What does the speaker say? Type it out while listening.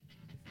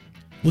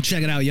Well,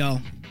 check it out,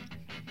 y'all.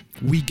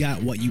 We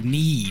got what you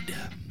need.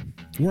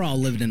 We're all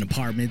living in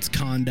apartments,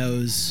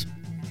 condos,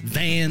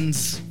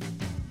 vans.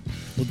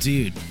 Well,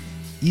 dude,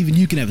 even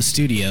you can have a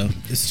studio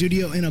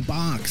in a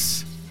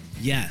box.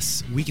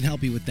 Yes, we can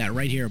help you with that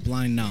right here at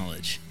Blind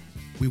Knowledge.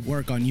 We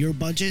work on your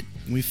budget,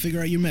 and we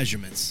figure out your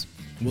measurements.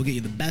 We'll get you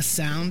the best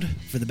sound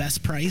for the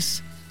best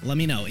price. Let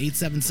me know,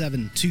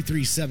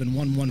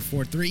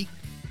 877-237-1143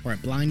 or at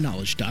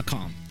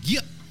blindknowledge.com.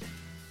 Yep.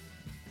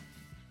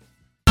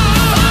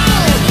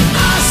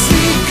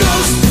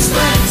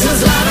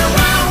 Spectres all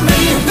around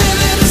me,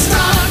 living in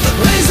stark,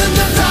 blazing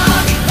the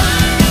dark.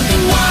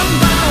 One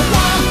by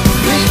one,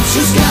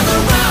 pictures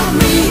gather round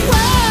me.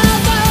 Where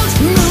those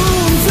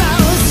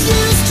moonflowers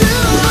used to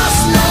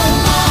lost no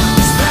more.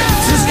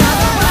 Spectres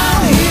gather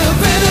round here,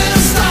 living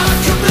in stark,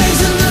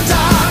 blazing the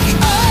dark.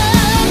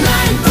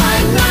 Night by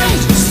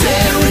night,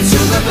 stare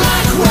into the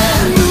black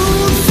where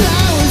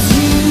moonflowers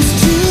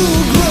used to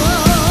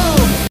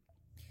grow.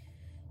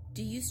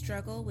 Do you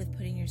struggle with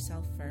putting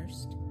yourself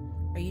first?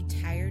 Are you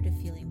tired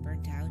of feeling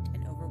burnt out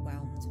and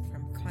overwhelmed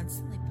from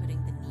constantly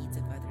putting the needs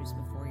of others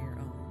before your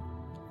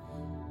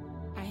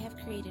own? I have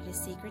created a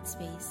sacred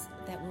space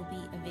that will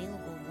be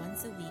available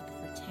once a week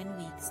for 10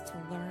 weeks to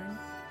learn,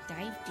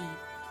 dive deep,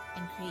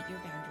 and create your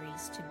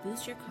boundaries to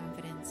boost your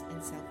confidence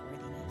and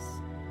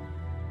self-worthiness.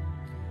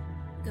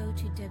 Go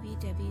to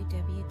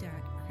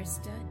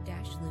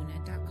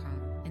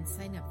www.krista-luna.com and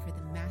sign up for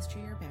the Master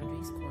Your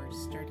Boundaries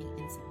course starting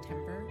in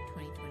September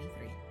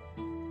 2023.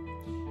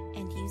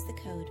 And use the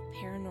code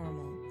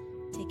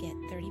PARANORMAL to get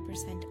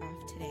 30%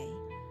 off today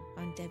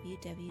on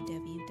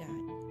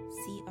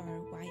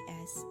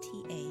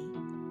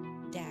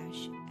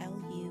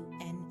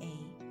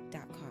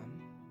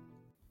www.crista-luna.com.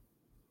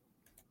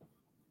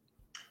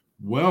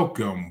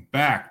 Welcome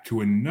back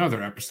to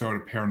another episode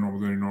of Paranormal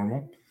Than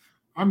Normal.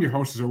 I'm your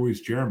host, as always,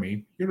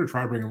 Jeremy, here to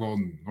try to bring a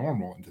little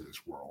normal into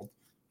this world.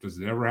 Does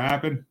it ever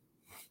happen?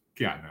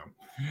 God, no.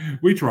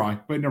 We try,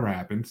 but it never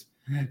happens.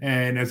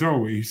 And as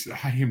always,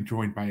 I am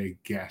joined by a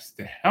guest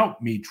to help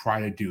me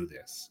try to do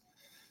this.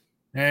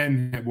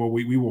 And, well,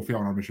 we will fail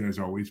on our mission as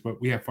always,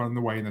 but we have fun in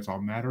the way, and that's all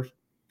that matters.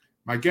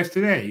 My guest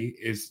today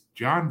is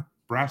John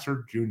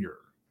Brassard Jr.,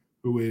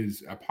 who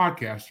is a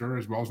podcaster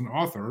as well as an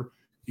author.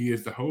 He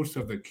is the host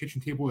of the Kitchen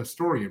Table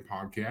Historian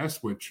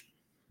podcast, which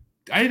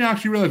I didn't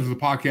actually realize was a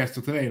podcast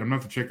till today, and I'm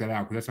going to have to check that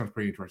out because that sounds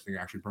pretty interesting,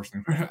 actually,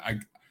 personally. I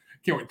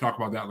can't wait to talk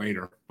about that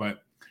later, but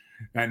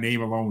that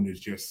name alone is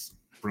just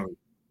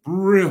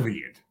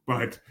brilliant.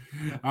 But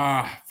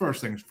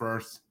first things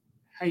first,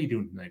 how you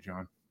doing tonight,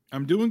 John?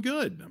 I'm doing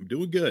good.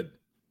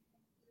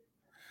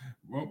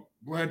 Well,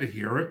 glad to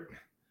hear it.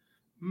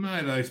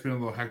 My life's been a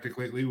little hectic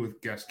lately with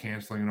guests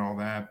canceling and all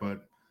that,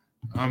 but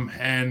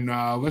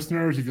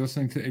listeners, if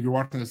you're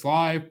watching this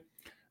live,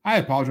 I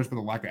apologize for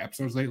the lack of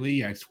episodes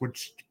lately. I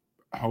switched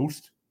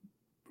host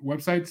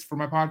websites for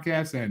my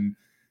podcast, and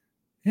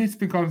it's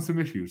been causing some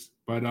issues.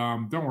 But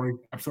don't worry,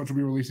 episodes will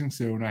be releasing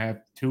soon. I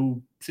have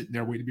 2 sitting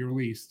there waiting to be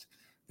released.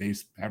 They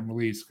just haven't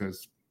released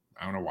because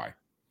I don't know why.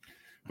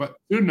 But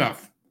good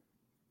enough.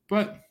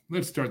 But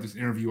let's start this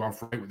interview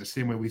off right with the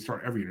same way we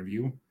start every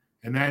interview.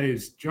 And that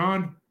is,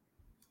 John,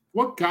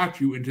 what got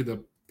you into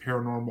the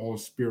paranormal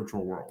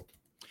spiritual world?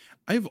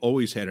 I've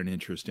always had an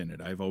interest in it.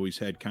 I've always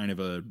had kind of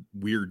a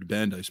weird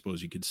bend, I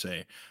suppose you could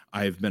say.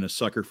 I've been a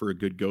sucker for a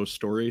good ghost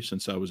story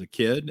since I was a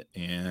kid,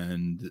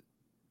 and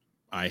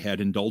I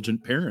had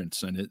indulgent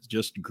parents, and it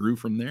just grew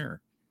from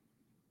there.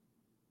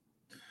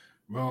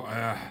 Well,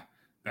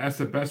 that's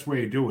the best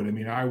way to do it. I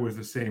mean, I was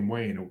the same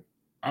way, and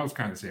I was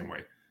kind of the same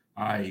way.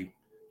 I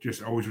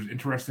just always was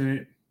interested in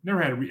it.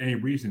 Never had any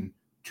reason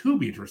to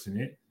be interested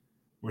in it.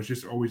 Was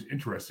just always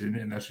interested in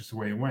it, and that's just the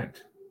way it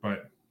went.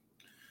 But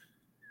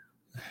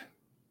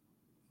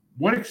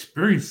what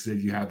experiences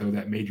did you have, though,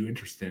 that made you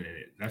interested in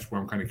it? That's what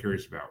I'm kind of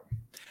curious about.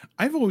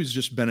 I've always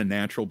just been a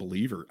natural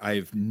believer.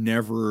 I've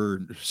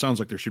never, sounds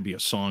like there should be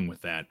a song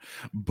with that,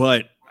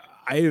 but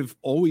I've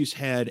always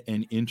had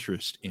an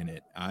interest in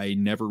it. I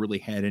never really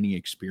had any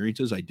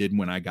experiences. I did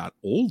when I got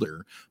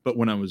older, but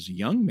when I was a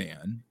young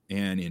man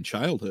and in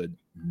childhood,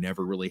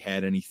 never really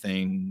had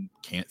anything,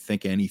 can't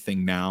think of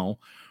anything now.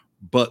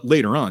 But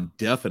later on,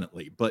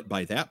 definitely. But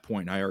by that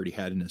point, I already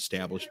had an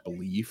established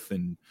belief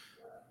and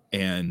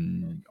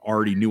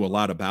already knew a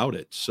lot about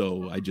it.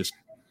 So I just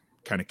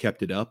kind of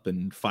kept it up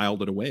and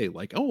filed it away.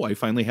 Like, oh, I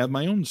finally have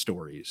my own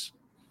stories.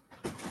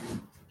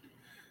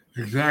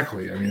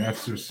 Exactly. I mean,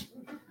 that's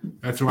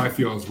how I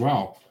feel as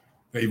well.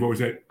 That you've always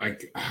had,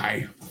 like,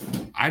 I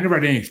never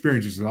had any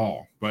experiences at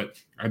all. But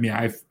I mean,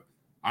 I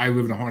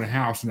live in a haunted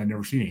house and I've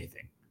never seen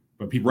anything.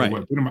 But people who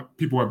have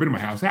been in my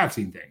house have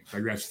seen things.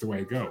 Like, that's the way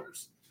it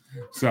goes.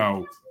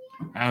 So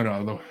I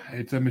don't know.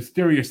 It's a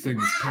mysterious thing,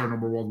 this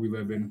paranormal world we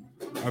live in.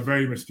 A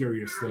very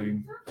mysterious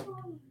thing.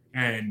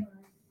 And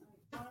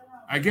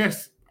I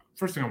guess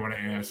first thing I want to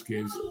ask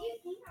is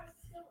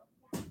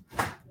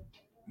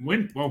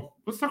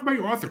let's talk about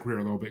your author career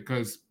a little bit,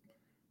 because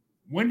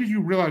when did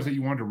you realize that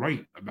you wanted to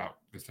write about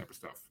this type of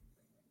stuff?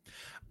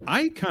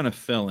 I kind of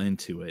fell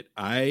into it.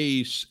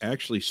 I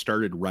actually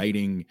started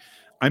writing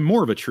I'm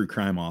more of a true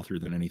crime author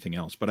than anything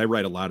else, but I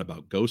write a lot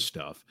about ghost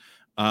stuff.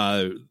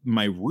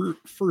 My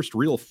first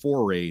real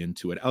foray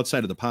into it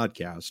outside of the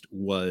podcast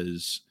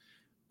was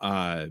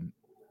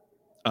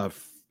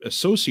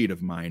associate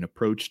of mine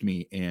approached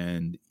me,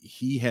 and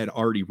he had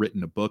already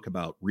written a book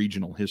about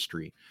regional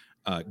history,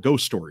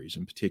 ghost stories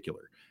in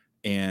particular.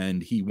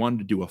 And he wanted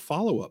to do a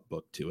follow-up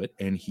book to it.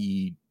 And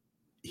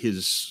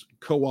his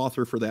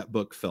co-author for that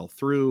book fell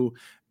through,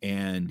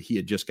 and he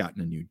had just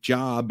gotten a new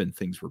job and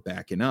things were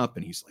backing up.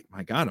 And he's like,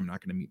 my God, I'm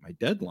not going to meet my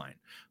deadline.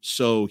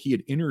 So he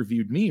had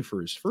interviewed me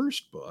for his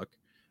first book.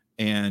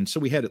 And so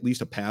we had at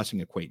least a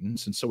passing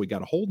acquaintance. And so he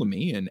got a hold of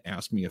me and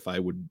asked me if I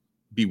would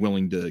be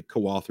willing to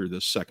co-author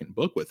this second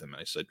book with him.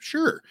 I said,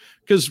 sure,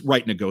 because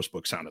writing a ghost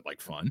book sounded like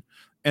fun.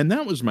 And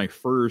that was my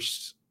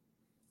first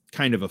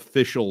kind of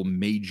official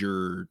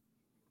major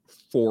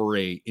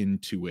foray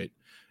into it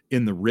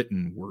in the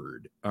written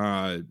word.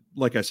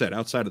 Like I said,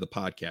 outside of the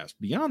podcast,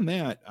 beyond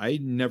that, I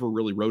never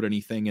really wrote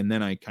anything. And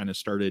then I kind of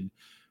started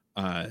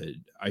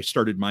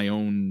my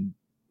own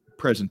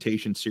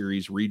presentation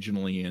series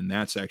regionally, and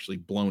that's actually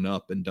blown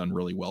up and done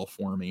really well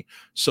for me.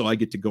 So I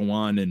get to go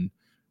on and,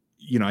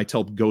 I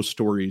tell ghost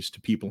stories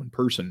to people in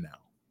person now.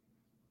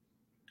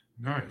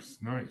 Nice.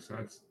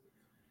 That's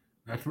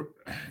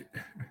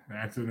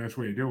a nice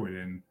way to do it.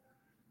 And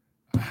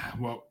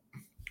well,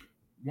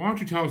 why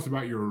don't you tell us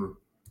about your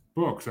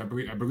books? I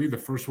believe the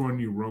first one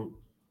you wrote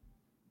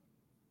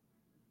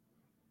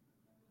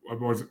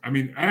was,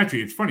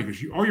 actually, it's funny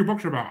because all your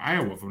books are about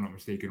Iowa, if I'm not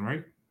mistaken,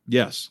 right?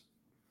 Yes.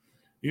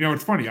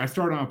 It's funny. I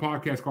started on a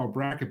podcast called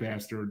Bracket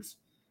Bastards,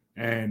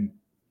 and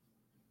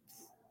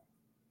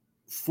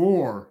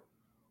 5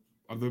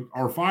 of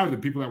the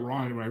people that were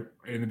on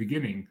in the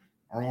beginning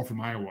are all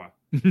from Iowa.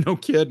 No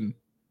kidding.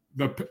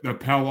 The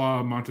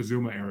Pella,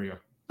 Montezuma area.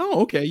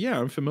 Oh, okay. Yeah,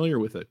 I'm familiar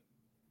with it.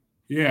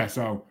 Yeah,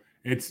 so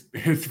it's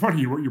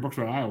funny you wrote your books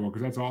about Iowa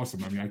because that's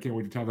awesome. I can't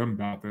wait to tell them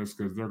about this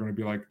because they're going to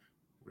be like,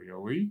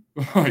 really?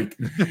 Like,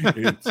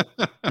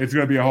 it's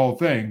going to be a whole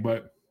thing.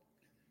 But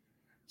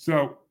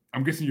so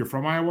I'm guessing you're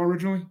from Iowa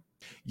originally?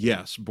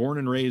 Yes, born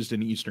and raised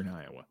in eastern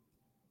Iowa.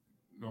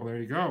 Well, there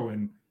you go.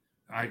 And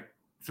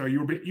so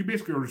you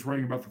basically are just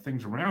writing about the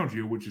things around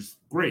you, which is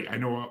great. I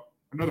know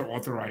another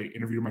author I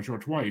interviewed on my show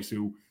twice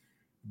who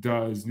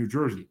does New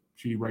Jersey.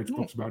 She writes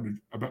books about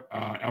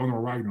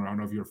Eleanor Wagner. I don't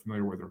know if you're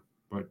familiar with her,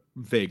 but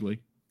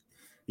vaguely.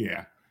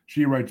 Yeah,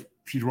 she's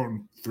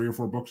written 3 or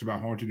 4 books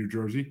about haunted New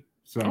Jersey.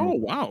 So oh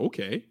wow,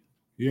 okay.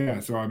 Yeah,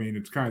 so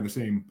it's kind of the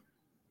same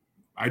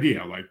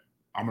idea. Like,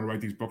 I'm going to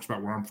write these books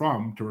about where I'm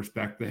from to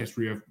respect the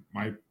history of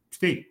my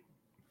state,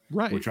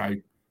 right? Which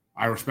I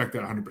respect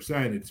that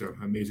 100%. It's an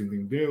amazing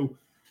thing to do.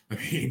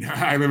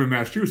 I live in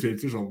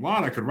Massachusetts. There's a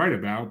lot I could write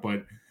about,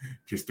 but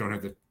just don't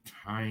have the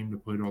time to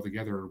put it all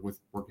together with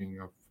working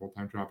a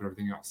full-time job and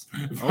everything else.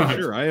 Oh,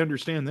 sure. I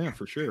understand that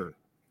for sure.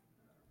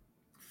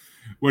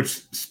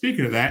 Which,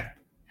 speaking of that,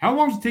 how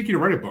long does it take you to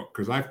write a book?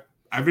 Because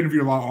I've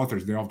interviewed a lot of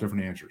authors. They all have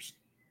different answers.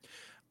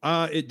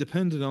 It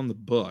depended on the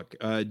book.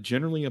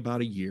 Generally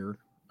about a year,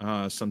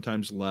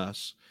 sometimes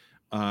less.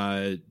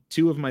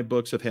 2 of my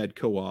books have had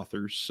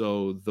co-authors,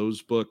 so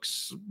those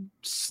books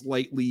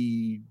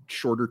slightly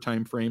shorter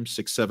time frame,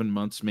 6-7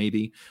 months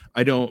maybe.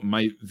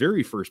 My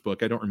very first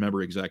book, I don't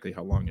remember exactly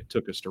how long it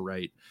took us to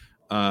write.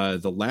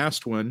 The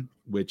last one,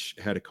 which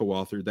had a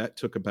co-author, that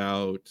took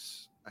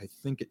I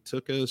think it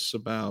took us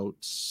about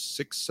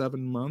 6-7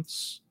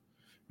 months,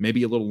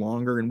 maybe a little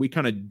longer, and we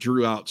kind of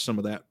drew out some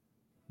of that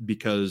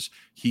because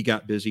he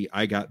got busy,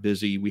 I got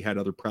busy, we had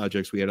other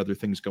projects, we had other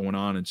things going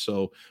on, and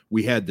so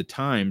we had the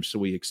time, so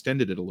we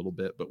extended it a little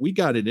bit, but we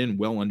got it in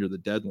well under the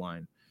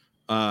deadline.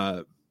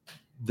 The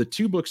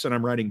 2 books that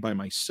I'm writing by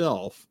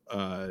myself,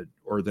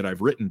 or that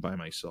I've written by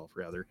myself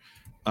rather,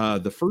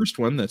 the first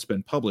one that's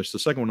been published, the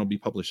second one will be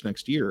published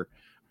next year.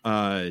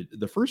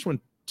 The first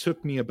one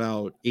took me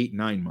about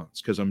 8-9 months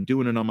because I'm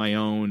doing it on my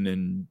own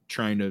and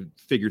trying to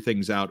figure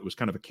things out. It was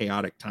kind of a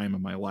chaotic time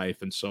of my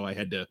life, and so I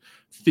had to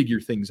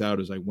figure things out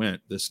as I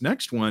went. This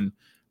next one,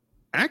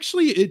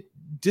 actually, it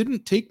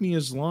didn't take me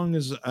as long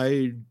as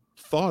I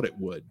thought it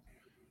would.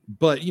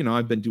 But,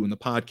 I've been doing the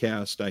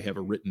podcast. I have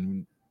a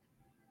written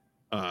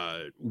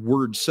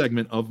word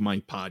segment of my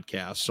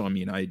podcast. So,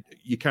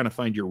 you kind of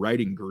find your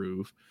writing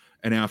groove,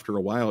 and after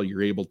a while,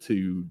 you're able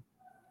to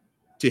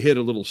hit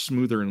a little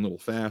smoother and a little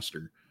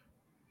faster.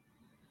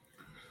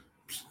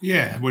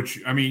 Yeah, which,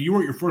 you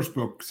wrote your first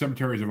book,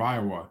 Cemeteries of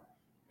Iowa,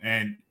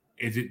 and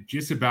is it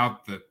just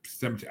about the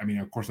cemetery?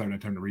 Of course, I haven't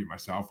had time to read it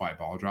myself. I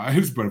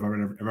apologize, but if I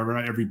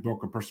read every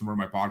book a person wrote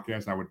my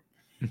podcast, I would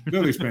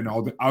literally spend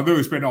all day. I'll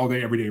literally spend all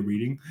day every day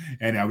reading,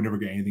 and I would never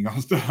get anything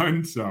else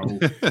done. So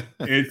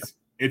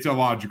it's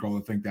illogical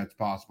to think that's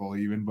possible,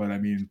 even. But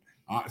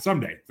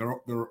someday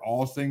they're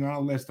all sitting on a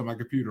list on my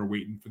computer,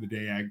 waiting for the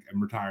day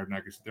I'm retired and I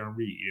can sit there and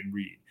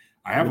read.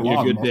 I have a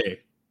lot of them.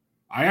 Day.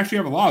 I actually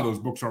have a lot of those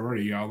books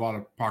already. A lot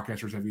of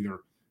podcasters have either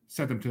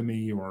sent them to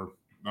me or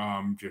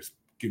just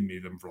given me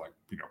them for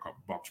a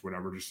couple bucks,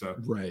 whatever, just to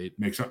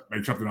make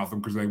something off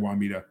them because they want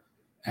me to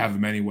have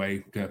them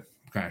anyway to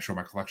kind of show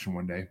my collection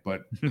one day.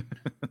 But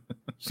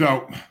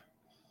So,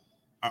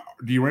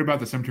 do you write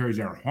about the cemeteries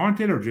that are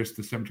haunted or just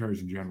the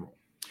cemeteries in general?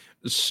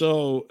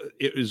 So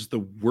it was the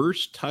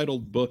worst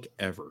titled book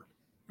ever.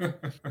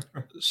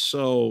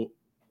 So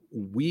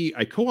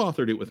I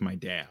co-authored it with my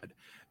dad,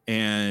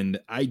 and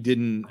I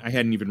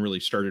hadn't even really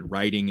started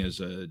writing as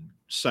a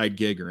side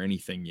gig or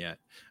anything yet.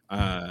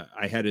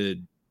 I had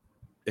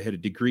a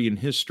degree in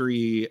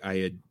history.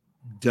 I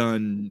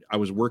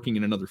was working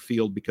in another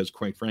field because,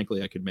 quite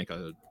frankly, I could make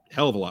a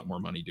hell of a lot more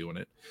money doing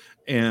it.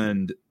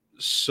 And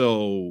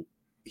so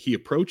he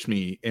approached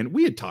me, and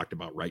we had talked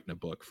about writing a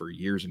book for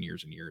years and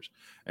years and years.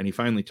 And he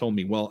finally told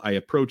me, well, I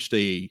approached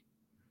a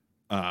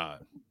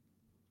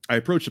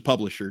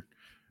publisher,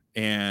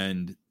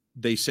 and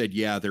they said,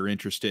 yeah, they're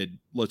interested.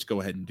 Let's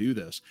go ahead and do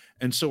this.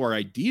 And so our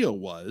idea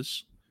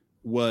was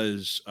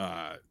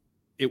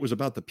it was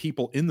about the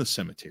people in the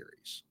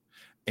cemeteries.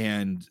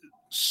 And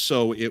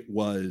so it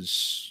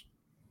was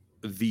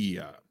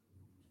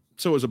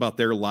about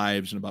their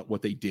lives and about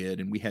what they did.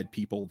 And we had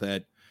people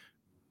that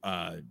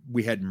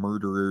we had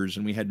murderers,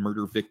 and we had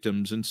murder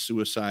victims and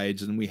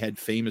suicides, and we had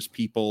famous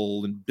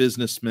people and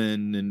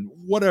businessmen and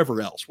whatever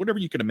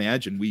you can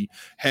imagine. We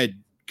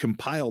had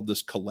compiled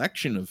this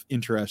collection of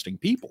interesting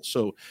people.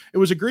 So it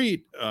was a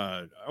great,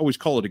 I always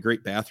call it a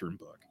great bathroom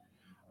book,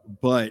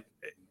 but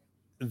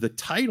the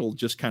title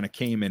just kind of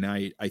came, and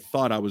I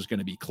thought I was going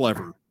to be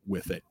clever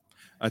with it.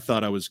 I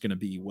thought I was going to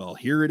be, well,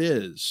 here it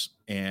is.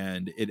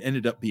 And it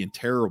ended up being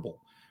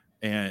terrible.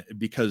 And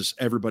because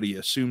everybody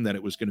assumed that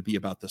it was going to be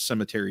about the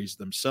cemeteries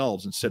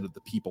themselves instead of the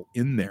people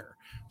in there.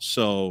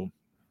 So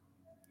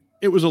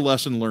it was a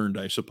lesson learned,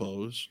 I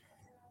suppose.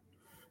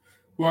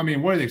 Well, I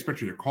mean, what do they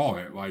expect you to call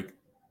it? Like,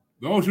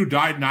 those who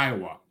died in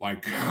Iowa.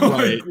 Like,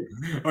 Right.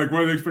 like what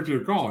do they expect you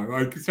to call it?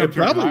 Like, it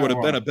probably would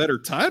have been a better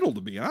title,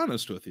 to be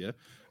honest with you.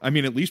 I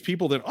mean, at least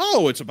people that,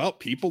 it's about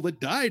people that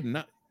died, and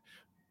not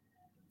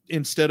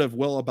instead of,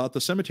 well, about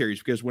the cemeteries,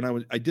 because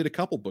when I did a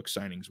couple book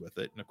signings with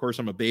it, and of course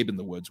I'm a babe in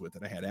the woods with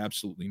it. I had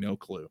absolutely no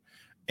clue.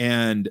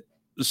 And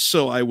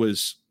so I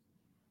was,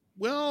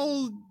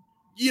 well,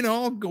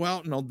 I'll go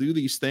out and I'll do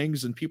these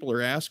things, and people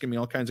are asking me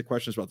all kinds of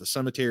questions about the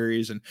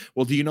cemeteries. And,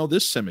 well, do you know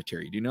this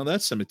cemetery? Do you know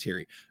that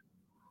cemetery?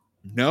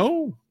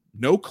 No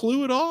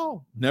clue at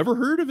all. Never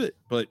heard of it,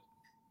 but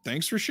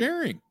thanks for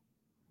sharing.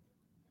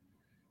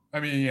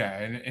 I mean, yeah,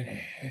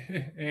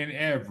 in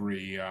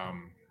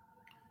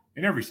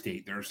every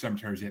state, there are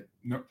cemeteries that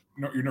no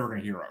you're never going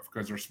to hear of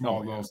because they're small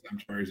little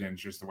cemeteries, and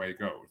it's just the way it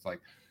goes. Like,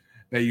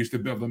 they used to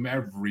build them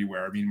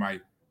everywhere. I mean, my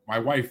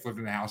wife lived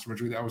in a house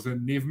that was a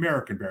Native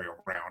American burial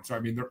ground. So I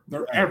mean,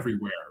 they're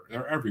everywhere.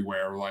 They're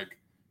everywhere. Like,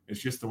 it's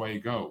just the way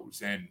it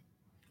goes. And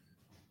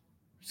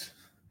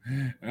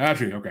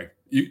actually, okay,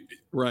 you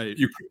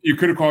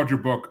could have called your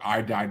book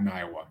 "I Died in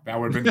Iowa." That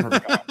would have been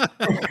perfect.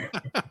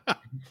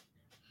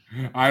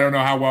 I don't know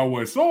how well it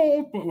was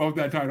sold, but love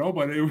that title.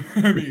 But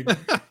I mean.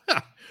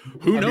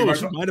 Who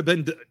knows? It might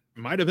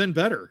have been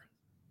better.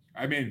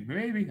 I mean,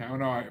 maybe. I don't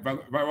know. If I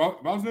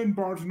was in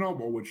Barnes &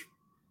 Noble, which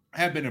I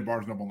have been in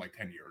Barnes & Noble in like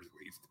 10 years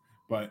at least,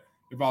 but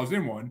if I was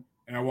in one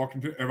and I was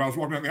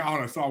walking down the aisle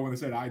and I saw when they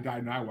said "I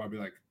died in Iowa," I'd be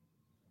like,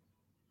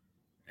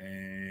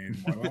 and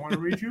why do I want to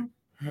read you?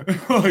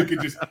 Like,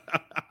 it just,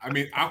 I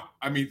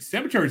mean,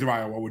 Cemeteries of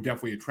Iowa would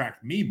definitely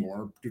attract me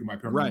more due to my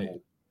paranormal. Right.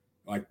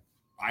 Like,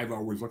 I've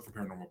always looked for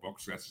paranormal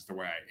books. So that's just the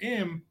way I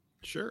am.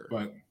 Sure.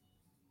 But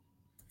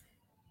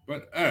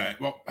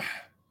well,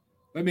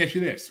 let me ask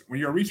you this. When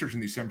you're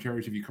researching these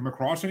cemeteries, have you come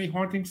across any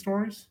haunting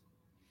stories?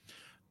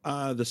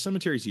 The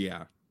cemeteries,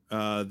 yeah.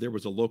 There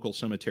was a local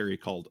cemetery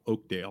called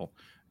Oakdale,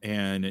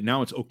 and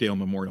now it's Oakdale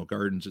Memorial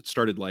Gardens. It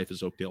started life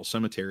as Oakdale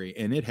Cemetery,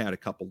 and it had a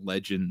couple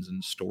legends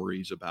and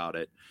stories about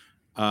it.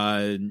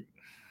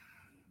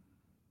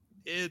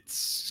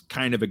 It's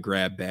kind of a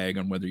grab bag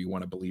on whether you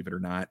want to believe it or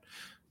not.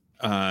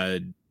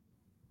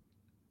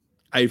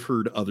 I've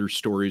heard other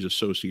stories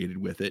associated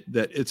with it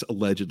that it's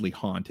allegedly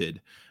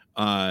haunted.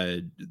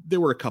 There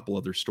were a couple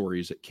other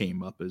stories that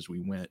came up as we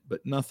went,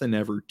 but nothing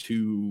ever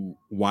too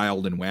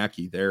wild and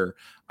wacky there.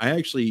 I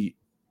actually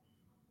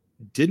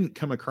didn't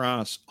come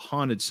across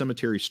haunted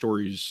cemetery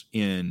stories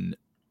in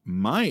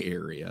my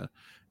area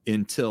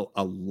until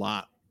a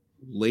lot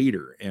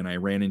later. And I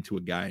ran into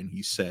a guy, and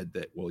he said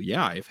that, well,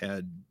 yeah, I've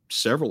had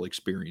several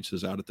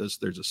experiences out of this.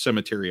 There's a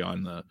cemetery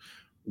on the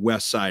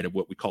west side of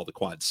what we call the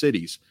Quad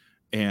Cities,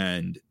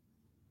 and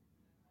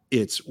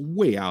it's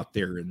way out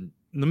there in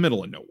the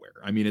middle of nowhere.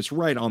 I mean, it's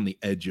right on the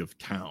edge of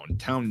town.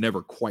 Town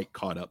never quite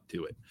caught up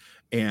to it.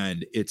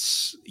 And it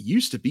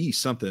used to be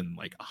something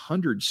like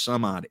 100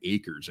 some odd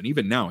acres. And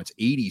even now it's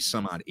 80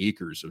 some odd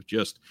acres of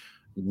just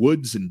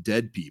woods and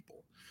dead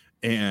people.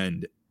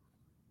 And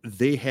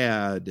they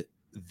had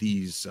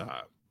these,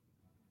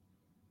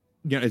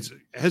 it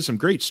has some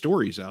great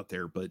stories out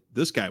there, but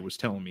this guy was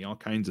telling me all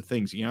kinds of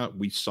things. Yeah,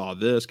 we saw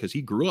this because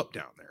he grew up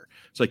down there.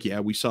 It's like, yeah,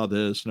 we saw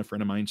this, and a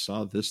friend of mine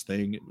saw this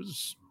thing. It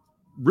was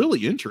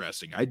really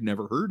interesting. I'd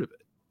never heard of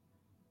it.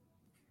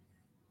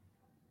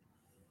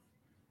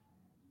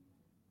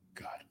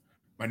 God,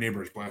 my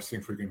neighbor is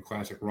blasting freaking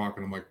classic rock,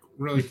 and I'm like,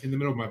 really, in the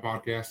middle of my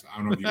podcast? I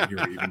don't know if you can hear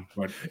it even,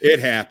 but It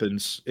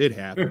happens. It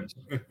happens.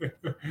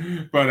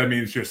 but I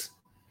mean, it's just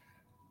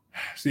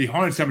see,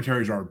 haunted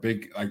cemeteries are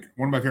big. Like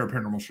one of my favorite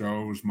paranormal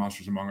shows,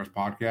 Monsters Among Us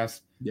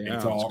podcast. Yeah,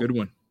 it's a good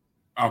one.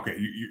 Okay,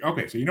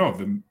 okay, so you know of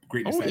the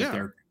greatness that is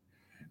Derek.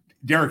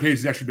 Derek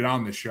Hayes has actually been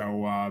on this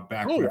show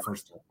back when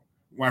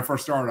I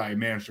first started. I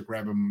managed to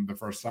grab him the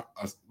first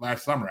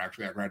last summer.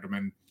 Actually, I grabbed him,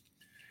 and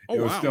it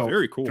was still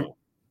very cool.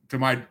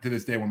 To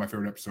this day, one of my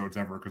favorite episodes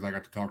ever, because I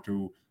got to talk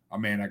to a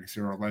man I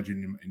consider a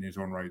legend in his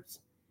own rights,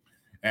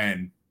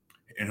 and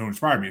who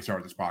inspired me to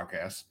start this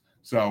podcast.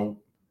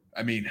 So,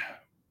 I mean,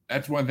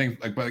 that's one thing.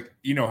 But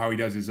you know how he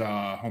does his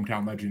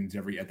hometown legends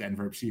at the end of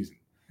every season.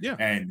 Yeah,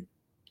 and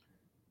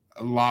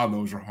a lot of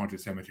those are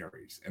haunted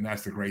cemeteries, and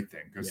that's the great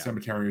thing, because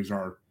cemeteries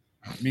are.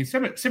 I mean,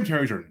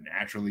 cemeteries are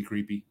naturally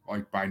creepy,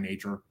 like by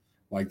nature,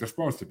 like they're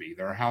supposed to be.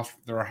 They're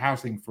a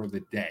housing for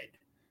the dead,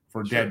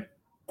 dead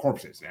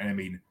corpses. And I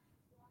mean,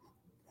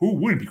 who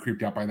wouldn't be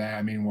creeped out by that?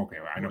 I mean, okay,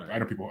 I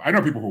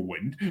know people who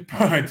wouldn't,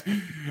 but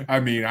I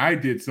mean, I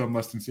did some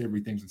less than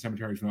savory things in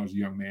cemeteries when I was a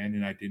young man,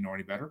 and I didn't know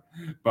any better.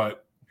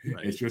 But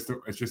it's just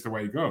the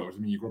way it goes. I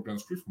mean, you go up down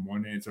the street from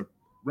one, and it's a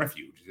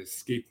refuge, it's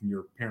escape from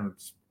your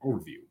parents'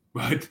 overview.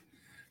 But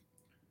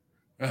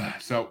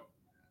so.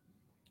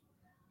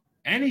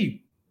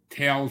 Any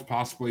tales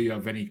possibly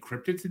of any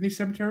cryptids in these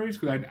cemeteries?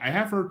 Because I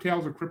have heard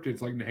tales of cryptids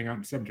liking to hang out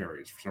in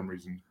cemeteries for some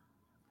reason.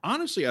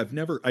 Honestly,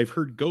 I've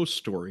heard ghost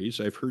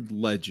stories, I've heard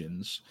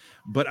legends,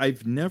 but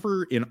I've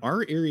never, in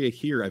our area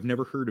here, I've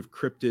never heard of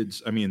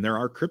cryptids. I mean, there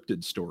are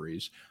cryptid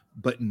stories,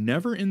 but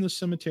never in the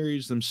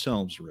cemeteries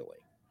themselves, really.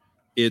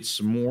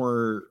 It's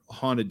more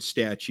haunted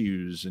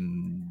statues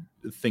and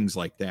things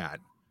like that.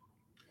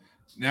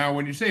 Now,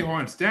 when you say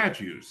haunted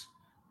statues,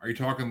 are you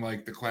talking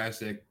like the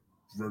classic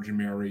Virgin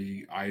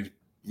Mary eyes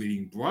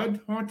bleeding blood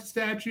haunted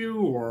statue,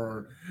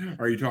 or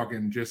are you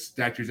talking just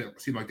statues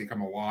that seem like they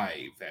come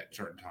alive at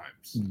certain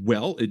times?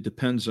 Well, it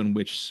depends on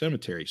which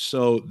cemetery.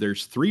 So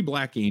there's 3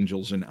 black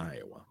angels in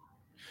Iowa.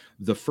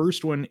 The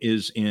first one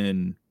is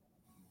I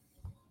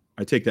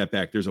take that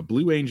back. There's a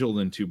blue angel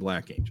and 2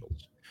 black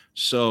angels.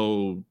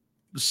 So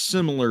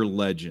similar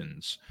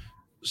legends.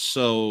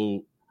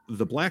 So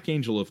the Black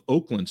Angel of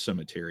Oakland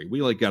Cemetery, we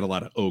got a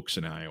lot of oaks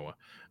in Iowa.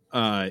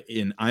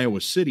 In Iowa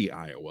City,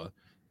 Iowa,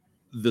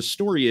 the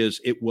story is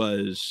it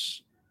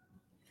was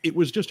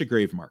just a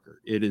grave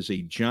marker. It is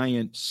a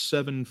giant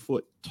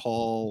 7-foot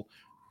tall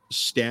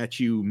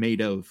statue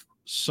made of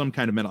some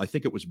kind of metal. I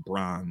think it was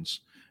bronze,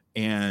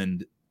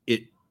 and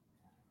it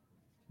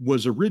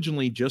was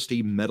originally just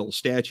a metal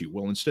statue.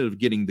 Well, instead of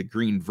getting the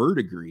green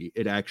verdigris,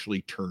 it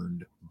actually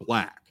turned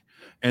black.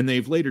 And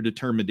they've later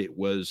determined it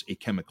was a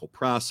chemical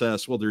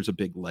process. Well, there's a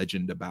big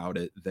legend about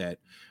it that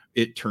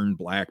it turned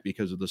black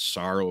because of the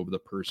sorrow of the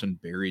person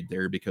buried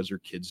there because her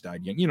kids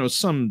died young. You know,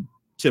 some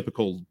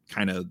typical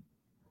kind of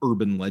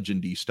urban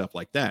legendy stuff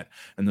like that.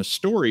 And the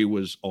story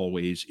was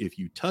always, if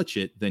you touch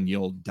it, then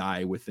you'll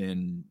die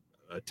within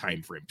a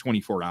time frame,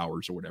 24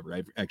 hours or whatever.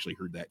 I've actually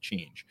heard that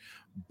change.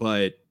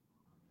 But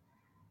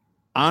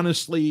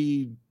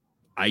honestly,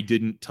 I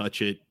didn't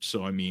touch it.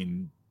 So, I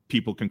mean,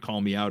 people can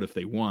call me out if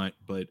they want,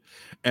 but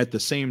at the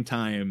same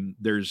time,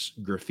 there's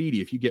graffiti.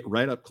 If you get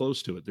right up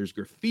close to it, there's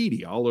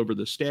graffiti all over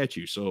the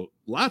statue. So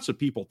lots of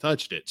people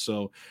touched it.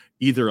 So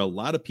either a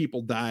lot of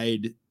people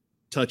died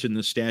touching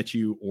the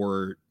statue,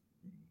 or,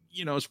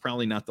 you know, it's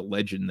probably not the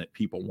legend that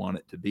people want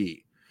it to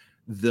be.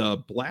 The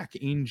Black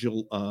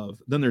Angel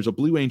then there's a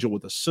Blue Angel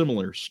with a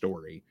similar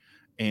story,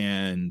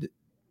 and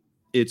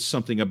it's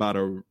something about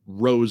a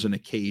rose in a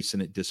case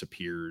and it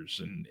disappears.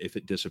 And if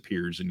it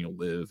disappears, and you'll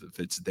live. If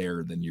it's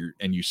there, then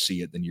you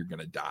see it, then you're going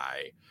to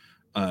die.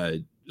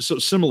 So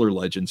similar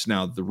legends.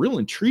 Now, the real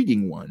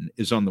intriguing one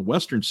is on the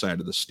western side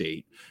of the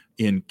state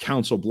in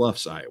Council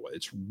Bluffs, Iowa.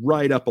 It's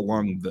right up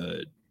along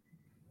the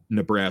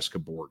Nebraska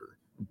border,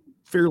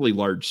 fairly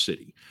large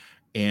city.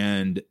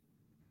 And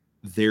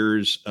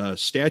there's a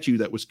statue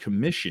that was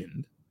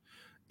commissioned,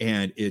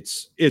 and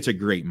it's a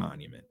great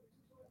monument.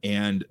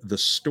 And the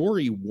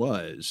story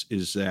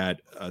is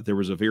that there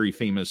was a very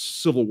famous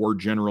Civil War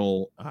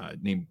general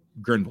named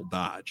Grenville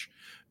Dodge,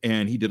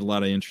 and he did a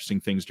lot of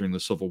interesting things during the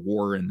Civil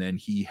War. And then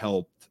he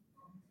helped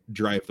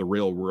drive the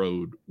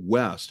railroad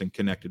west and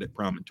connected at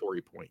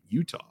Promontory Point,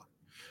 Utah.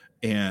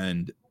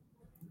 And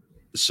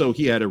so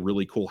he had a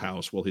really cool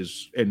house.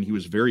 And he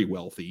was very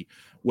wealthy.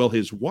 Well,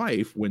 his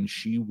wife, when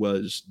she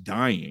was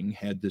dying,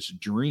 had this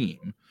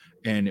dream,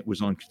 and it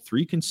was on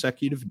 3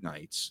 consecutive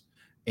nights.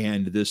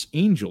 And this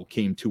angel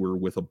came to her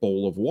with a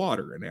bowl of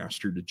water and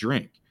asked her to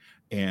drink.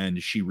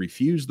 And she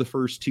refused the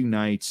first 2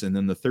 nights. And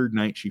then the 3rd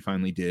night she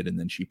finally did. And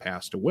then she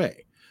passed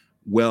away.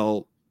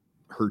 Well,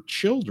 her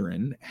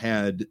children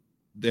and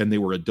they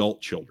were adult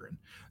children,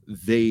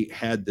 they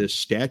had this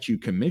statue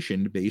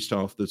commissioned based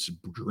off this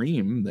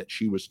dream that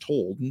she was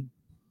told,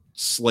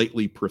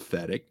 slightly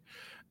prophetic.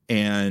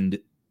 And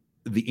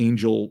the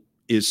angel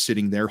is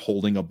sitting there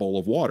holding a bowl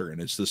of water,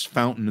 and it's this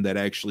fountain that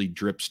actually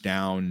drips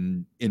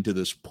down into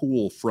this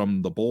pool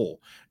from the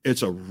bowl.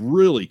 It's a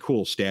really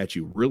cool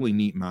statue, really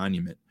neat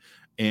monument,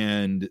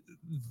 and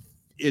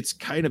it's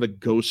kind of a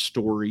ghost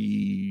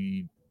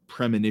story,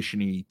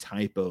 premonition-y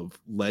type of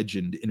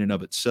legend in and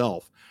of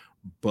itself.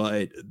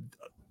 But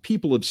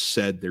people have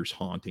said there's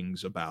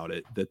hauntings about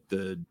it,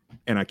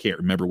 and I can't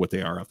remember what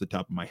they are off the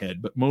top of my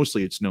head, but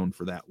mostly it's known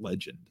for that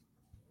legend.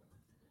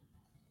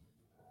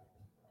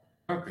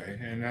 Okay,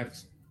 and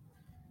that's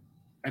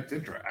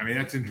interesting. I mean,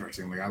 that's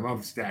interesting. Like, I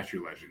love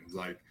statue legends.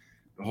 Like,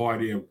 the whole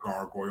idea of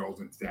gargoyles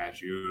and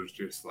statues,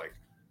 just like,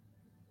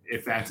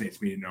 it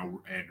fascinates me to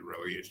no end.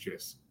 Really, it's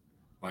just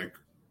like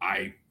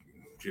I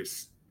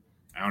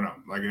don't know.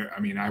 Like, I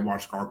mean, I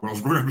watched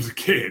gargoyles growing up as a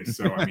kid,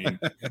 so I mean,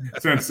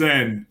 since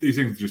then, these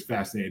things just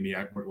fascinate me.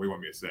 What do you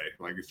want me to say?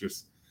 Like, it's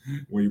just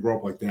when you grow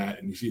up like that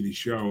and you see these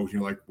shows,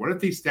 you're like, what if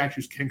these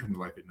statues can come to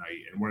life at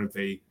night, and what if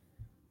they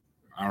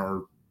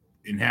are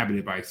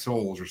inhabited by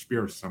souls or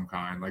spirits of some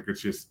kind? Like, it's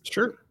just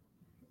Sure.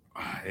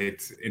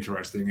 It's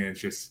interesting, and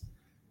it's just,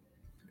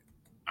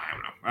 I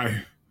don't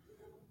know.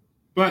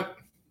 But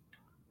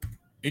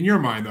in your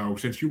mind, though,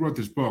 since you wrote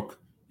this book,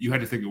 you had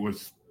to think it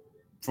was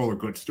full of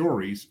good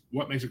stories.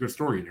 What makes a good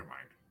story in your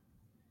mind?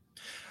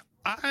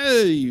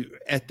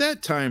 At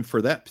that time,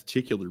 for that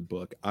particular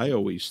book, I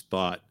always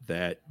thought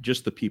that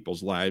just the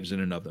people's lives in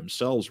and of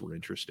themselves were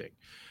interesting.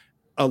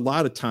 A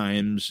lot of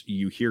times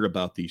you hear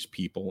about these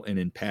people, and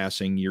in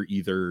passing, you're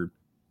either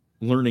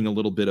learning a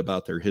little bit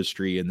about their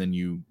history, and then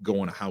you go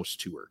on a house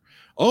tour.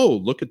 Oh,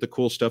 look at the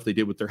cool stuff they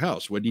did with their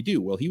house. What did he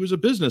do? Well, he was a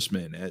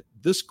businessman at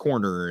this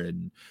corner,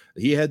 and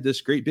he had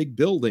this great big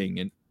building.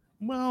 And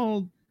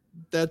well,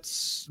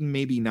 that's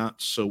maybe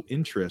not so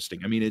interesting.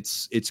 I mean,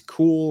 it's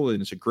cool,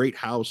 and it's a great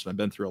house, and I've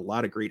been through a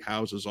lot of great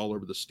houses all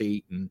over the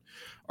state and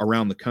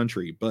around the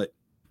country. But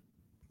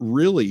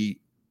really,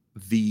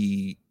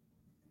 the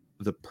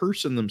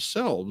person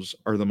themselves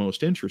are the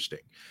most interesting.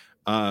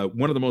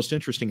 One of the most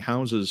interesting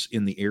houses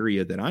in the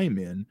area that I'm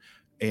in,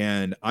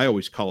 and I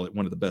always call it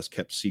one of the best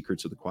kept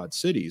secrets of the Quad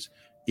Cities,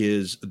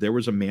 is there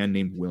was a man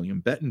named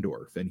William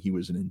Bettendorf, and he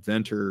was an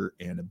inventor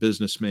and a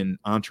businessman,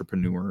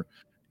 entrepreneur,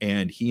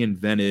 and he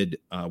invented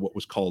what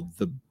was called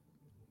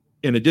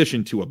in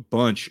addition to a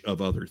bunch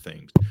of other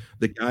things.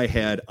 The guy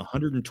had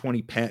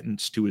 120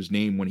 patents to his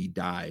name when he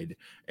died,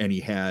 and he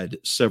had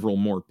several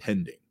more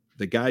pending.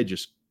 The guy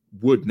just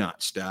would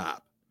not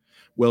stop.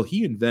 Well,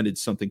 he invented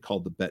something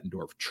called the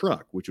Bettendorf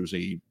truck, which was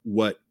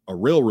what a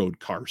railroad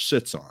car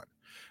sits on.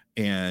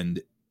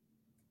 And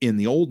in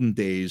the olden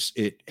days,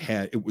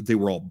 they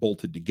were all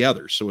bolted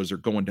together. So as they're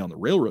going down the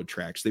railroad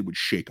tracks, they would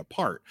shake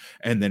apart,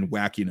 and then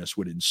wackiness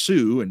would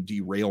ensue, and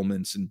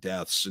derailments and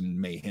deaths and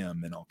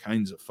mayhem and all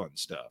kinds of fun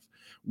stuff.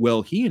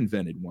 Well, he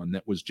invented one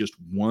that was just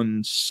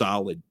one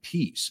solid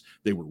piece.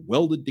 They were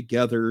welded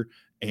together,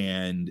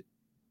 and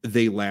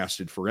they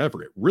lasted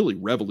forever. It really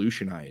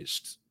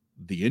revolutionized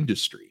the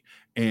industry,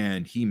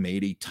 and he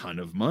made a ton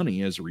of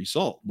money as a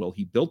result. Well,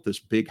 he built this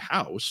big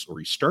house, or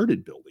he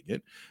started building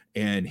it,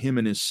 and him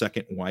and his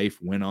second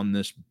wife went on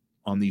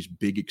these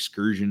big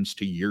excursions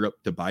to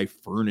Europe to buy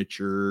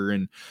furniture,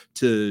 and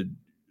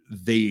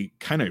they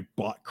kind of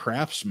bought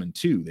craftsmen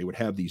too. They would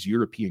have these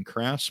European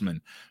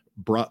craftsmen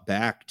brought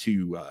back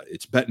to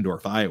it's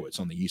Bettendorf, Iowa.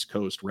 It's on the East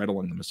Coast, right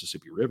along the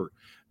Mississippi River,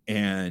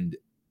 and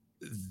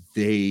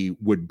they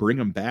would bring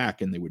them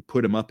back, and they would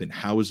put them up in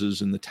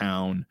houses in the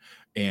town.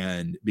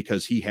 And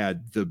because he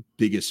had the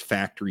biggest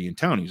factory in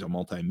town, he's a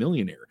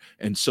multimillionaire.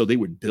 And so they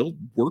would build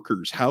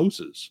workers'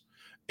 houses,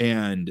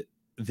 and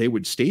they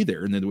would stay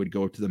there, and then they would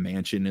go up to the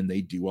mansion, and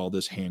they do all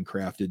this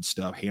handcrafted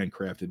stuff,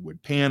 handcrafted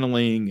wood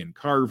paneling and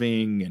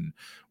carving and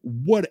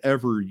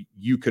whatever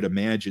you could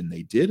imagine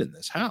they did in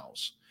this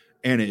house.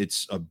 And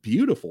it's a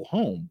beautiful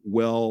home.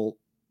 Well,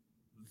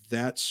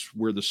 that's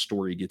where the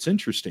story gets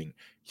interesting.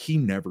 He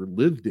never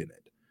lived in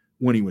it.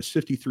 When he was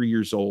 53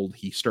 years old,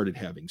 he started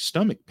having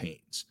stomach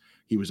pains.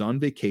 He was on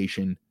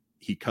vacation.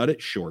 He cut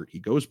it short. He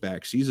goes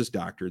back, sees his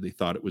doctor. They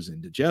thought it was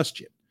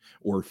indigestion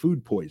or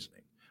food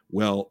poisoning.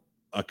 Well,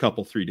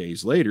 3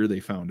 days later, they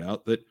found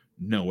out that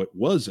no, it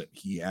wasn't.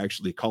 He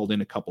actually called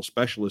in a couple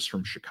specialists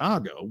from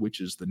Chicago,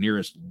 which is the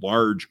nearest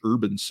large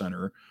urban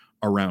center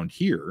around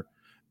here.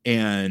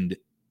 And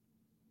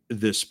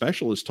this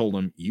specialist told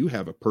him, you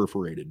have a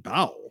perforated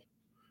bowel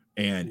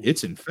and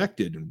it's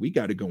infected, and we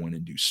got to go in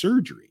and do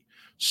surgery.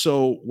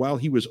 So while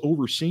he was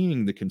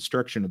overseeing the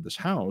construction of this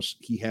house,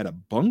 he had a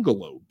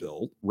bungalow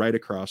built right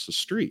across the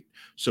street.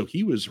 So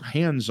he was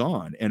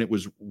hands-on, and it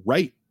was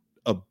right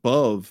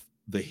above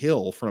the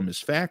hill from his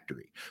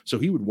factory. So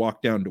he would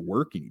walk down to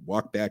work, and he'd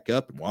walk back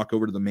up and walk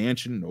over to the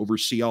mansion and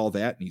oversee all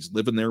that. And he's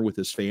living there with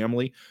his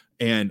family.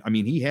 And I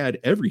mean, he had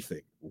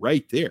everything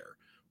right there.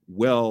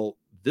 Well,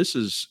 this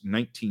is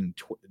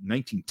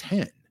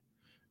 1910,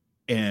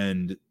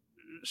 and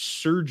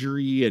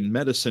surgery and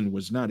medicine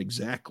was not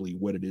exactly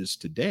what it is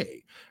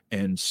today.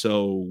 And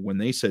so when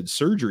they said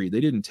surgery,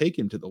 they didn't take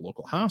him to the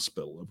local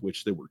hospital, of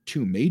which there were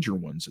two major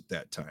ones at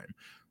that time.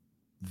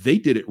 They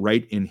did it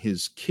right in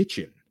his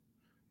kitchen.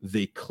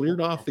 They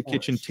cleared off the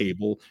kitchen course.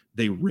 table.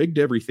 They rigged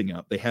everything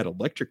up. They had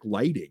electric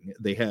lighting.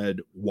 They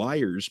had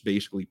wires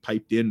basically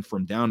piped in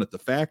from down at the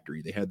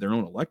factory. They had their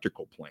own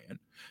electrical plant,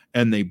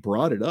 and they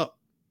brought it up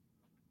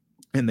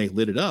and they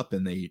lit it up.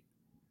 And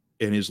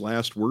his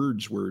last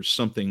words were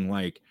something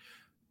like,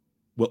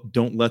 well,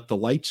 don't let the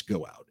lights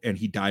go out. And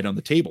he died on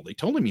the table. They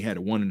told him he had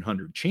a 1 in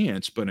 100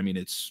 chance, but I mean,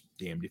 it's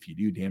damned if you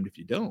do, damned if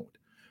you don't.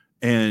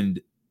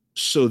 And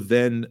so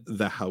then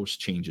the house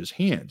changes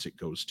hands. It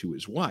goes to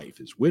his wife,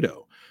 his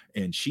widow,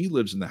 and she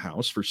lives in the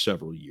house for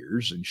several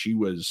years. And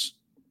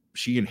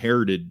she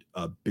inherited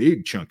a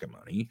big chunk of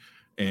money,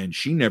 and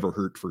she never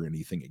hurt for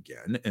anything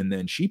again. And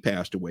then she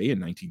passed away in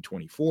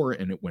 1924,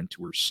 and it went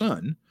to her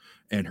son.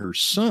 And her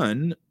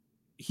son,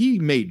 he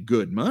made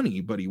good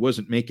money, but he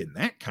wasn't making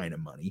that kind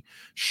of money.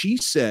 She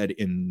said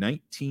in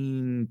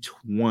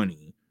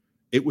 1920,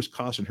 it was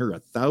costing her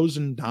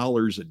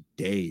 $1,000 a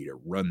day to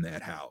run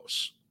that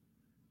house.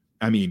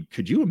 I mean,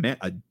 could you imagine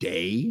a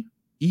day?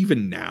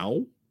 Even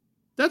now,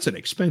 that's an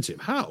expensive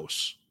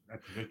house.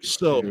 That's ridiculous.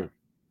 So, yeah.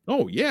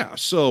 oh yeah.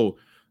 So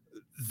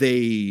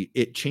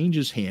it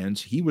changes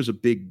hands. He was a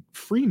big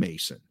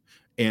Freemason,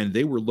 and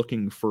they were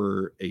looking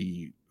for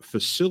a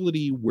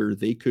facility where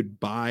they could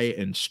buy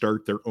and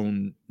start their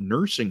own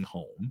nursing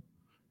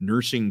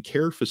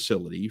care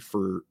facility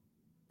for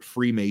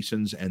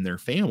Freemasons and their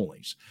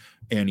families.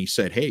 And he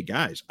said, hey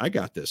guys, I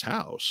got this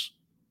house.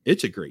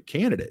 It's a great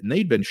candidate. And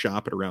they'd been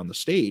shopping around the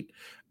state.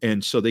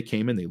 And so they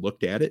came and they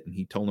looked at it, and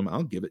he told them,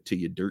 I'll give it to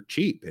you dirt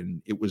cheap.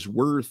 And it was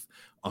worth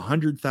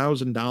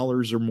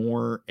 $100,000 or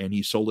more. And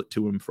he sold it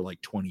to him for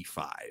like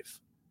 25.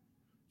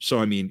 So,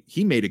 I mean,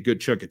 he made a good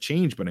chunk of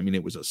change, but I mean,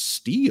 it was a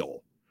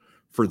steal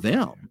for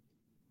them.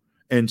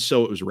 And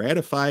so it was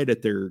ratified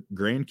at their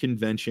grand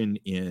convention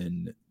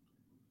in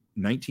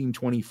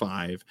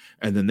 1925.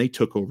 And then they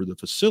took over the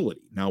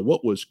facility. Now,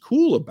 what was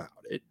cool about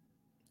it,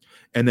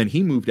 and then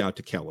he moved out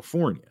to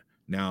California.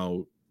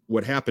 Now,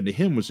 what happened to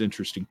him was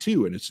interesting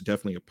too, and it's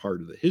definitely a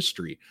part of the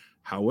history.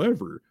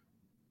 However,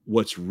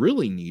 what's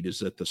really neat is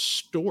that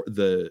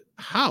the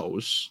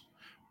house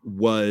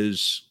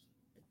was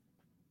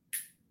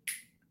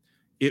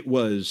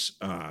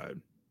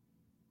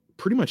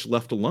pretty much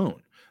left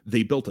alone.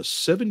 They built a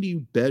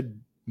 70-bed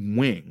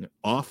wing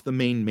off the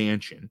main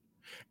mansion,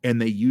 and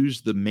they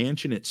used the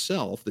mansion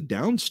itself, the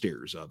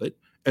downstairs of it,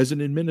 as an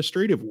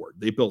administrative ward.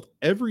 They built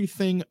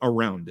everything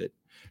around it,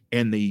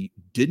 and they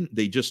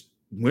just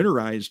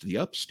winterized the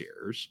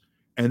upstairs,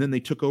 and then they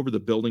took over the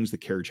buildings, the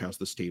carriage house,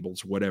 the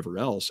stables, whatever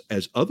else,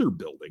 as other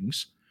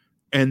buildings,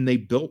 and they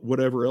built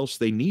whatever else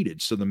they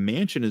needed. So the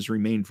mansion has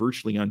remained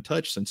virtually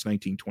untouched since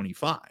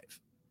 1925.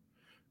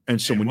 And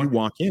so when you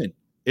walk in,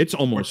 it's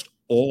almost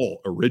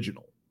all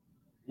original.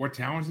 What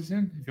town is this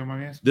in, if you don't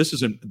mind me asking? This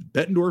is in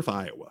Bettendorf,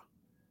 Iowa.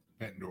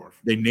 Bettendorf.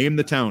 They named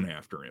the town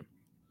after him.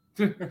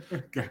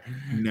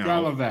 I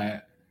love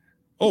that.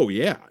 Oh,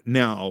 yeah.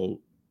 Now,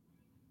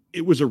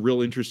 it was a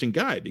real interesting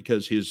guy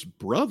because his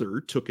brother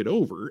took it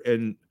over,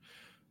 and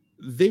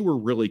they were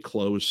really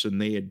close,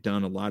 and they had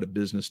done a lot of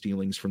business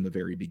dealings from the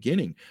very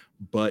beginning,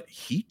 but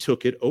he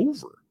took it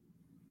over.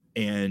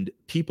 And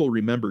people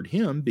remembered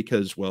him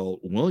because, well,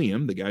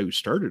 William, the guy who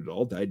started it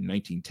all, died in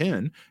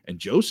 1910, and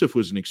Joseph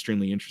was an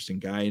extremely interesting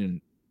guy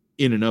in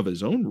and of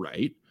his own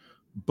right,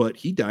 but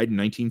he died in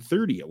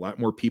 1930. A lot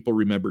more people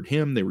remembered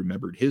him. They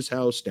remembered his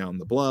house down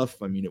the bluff.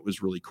 I mean, it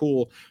was really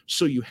cool.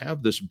 So you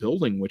have this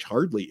building, which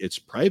it's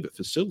private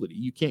facility.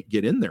 You can't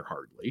get in there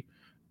hardly.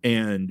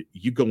 And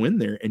you go in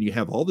there and you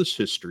have all this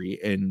history,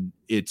 and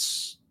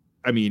it's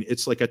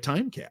like a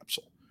time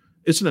capsule.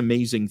 It's an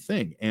amazing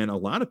thing. And a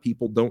lot of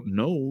people don't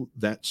know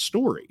that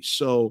story.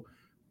 So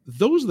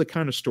those are the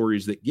kind of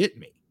stories that get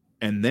me.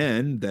 And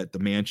then that the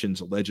mansion's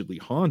allegedly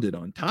haunted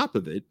on top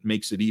of it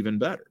makes it even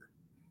better.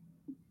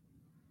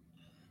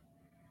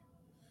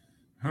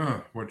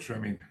 Which, I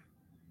mean,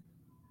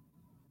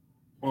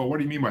 well, what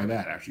do you mean by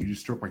that? Actually, you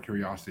just struck my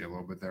curiosity a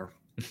little bit there.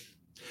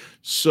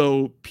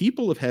 So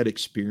people have had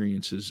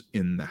experiences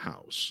in the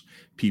house.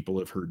 People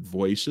have heard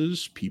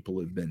voices. People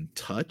have been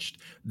touched.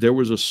 There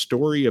was a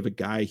story of a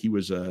guy. He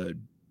was a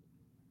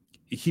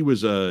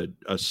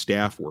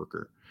staff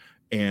worker,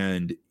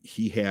 and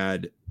he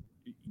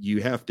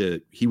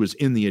was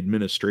in the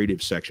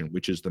administrative section,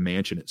 which is the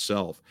mansion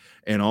itself,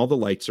 and all the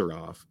lights are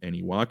off, and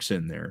he walks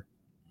in there,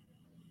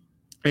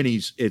 and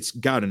it's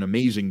got an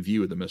amazing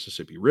view of the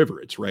Mississippi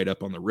River. It's right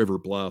up on the river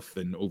bluff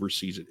and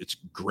oversees it. It's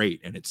great.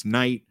 And it's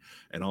night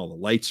and all the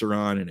lights are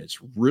on, and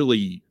it's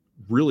really,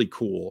 really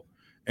cool.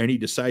 And he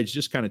decides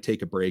just kind of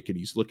take a break, and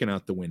he's looking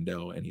out the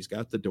window, and he's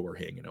got the door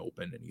hanging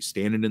open, and he's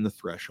standing in the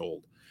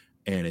threshold,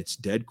 and it's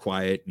dead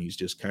quiet, and he's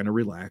just kind of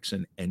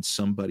relaxing, and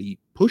somebody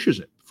pushes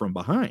him from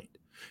behind.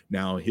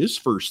 Now, his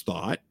first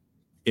thought,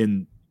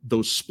 in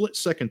those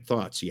split-second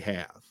thoughts you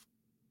have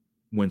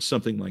when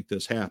something like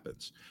this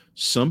happens,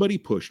 somebody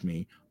pushed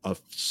me,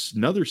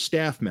 another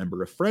staff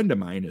member, a friend of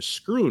mine, is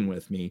screwing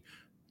with me.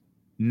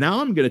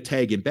 Now I'm going to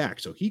tag him back.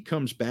 So he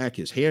comes back,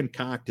 his hand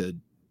cocked to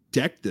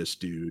deck this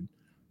dude,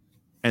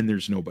 and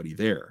there's nobody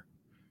there.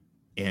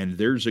 And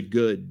there's a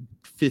good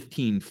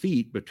 15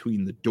 feet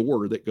between the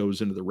door that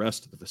goes into the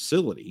rest of the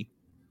facility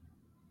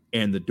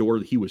and the door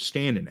that he was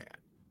standing at.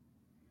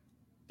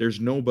 There's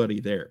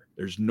nobody there.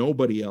 There's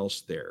nobody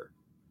else there.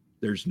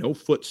 There's no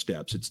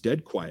footsteps. It's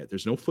dead quiet.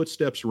 There's no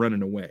footsteps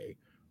running away.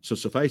 So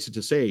suffice it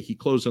to say, he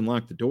closed and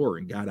locked the door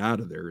and got out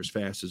of there as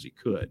fast as he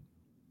could.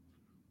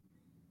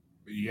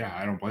 Yeah,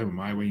 I don't blame him.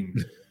 I mean,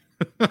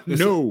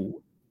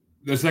 No.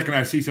 The second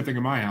I see something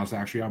in my house,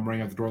 actually, I'm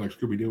running out the door like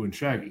Scooby-Doo and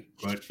Shaggy.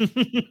 But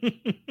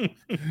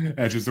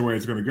that's just the way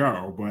it's going to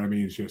go. But, I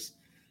mean, it's just,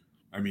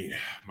 I mean,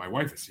 my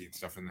wife has seen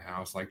stuff in the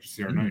house. Like, just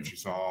the other night, she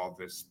saw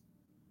this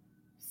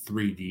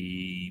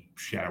 3D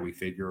shadowy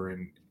figure.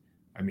 And,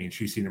 I mean,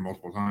 she's seen it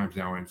multiple times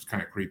now, and it's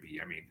kind of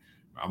creepy. I mean,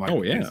 I'm like,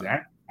 Oh, yeah. is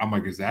that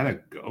a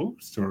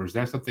ghost? Or is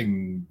that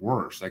something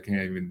worse? I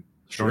can't even...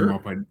 Sure. I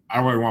don't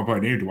really want to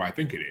put a name to what I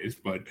think it is,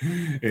 but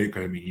it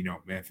could, I mean, you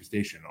know,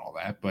 manifestation and all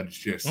that. But it's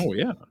just... Oh,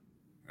 yeah.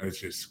 It's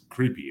just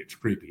creepy. It's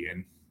creepy.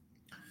 And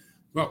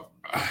well,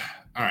 all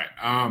right.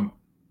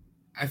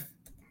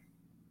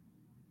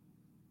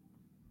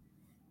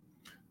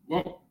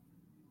 Well,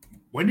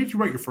 when did you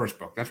write your first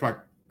book? That's why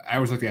I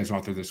always like to ask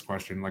author this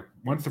question. Like,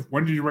 when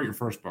did you write your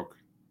first book?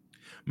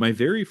 My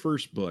very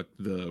first book,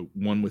 the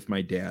one with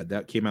my dad,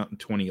 that came out in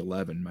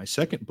 2011. My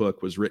second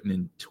book was written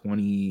in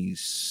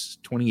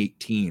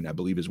 2018, I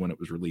believe is when it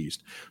was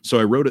released. So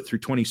I wrote it through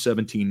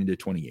 2017 into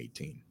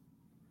 2018.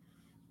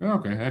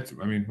 Okay, that's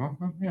about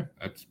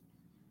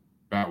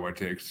what it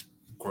takes,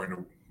 according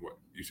to what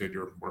you said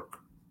your work,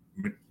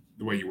 the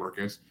way you work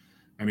is.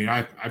 I mean,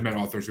 I've met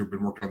authors who've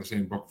been working on the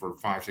same book for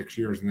 5-6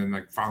 years, and then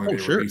like finally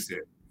they release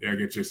it. Yeah,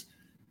 it's just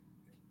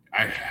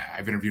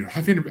I've interviewed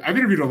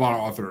a lot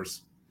of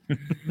authors,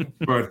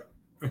 but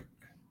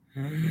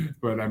I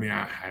mean,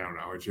 I don't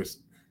know. It's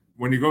just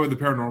when you go to the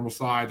paranormal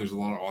side, there's a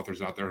lot of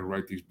authors out there who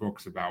write these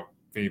books about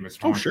famous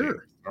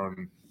hauntings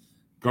and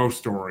ghost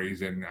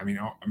stories, and I mean,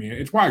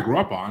 it's what I grew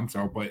up on.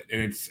 So, but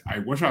I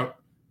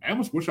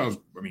almost wish I was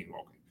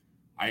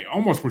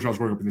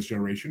growing up in this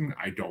generation.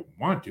 I don't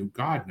want to,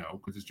 God no,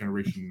 because this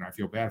generation, I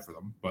feel bad for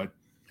them. But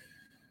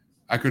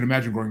I could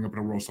imagine growing up in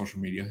a world of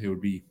social media. It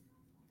would be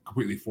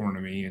completely foreign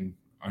to me, and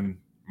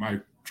my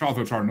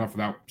childhood's hard enough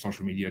without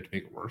social media to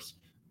make it worse.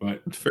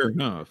 But fair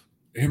enough,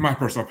 in my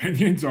personal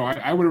opinion. So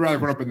I would have rather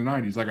grown up in the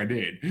 90s like I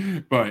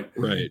did. But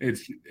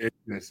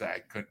it's I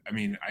could. I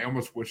mean, I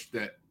almost wish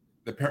that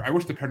I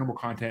wish the paranormal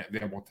content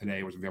available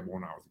today was available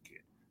when I was a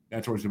kid.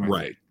 That's always in my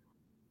face.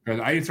 Because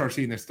I didn't start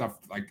seeing this stuff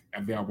like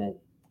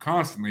available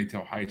constantly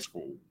till high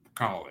school,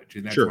 college,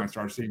 and that's when I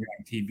started seeing it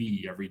on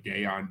TV every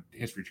day on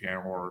History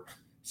Channel or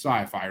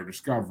Sci-Fi or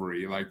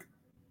Discovery. Like,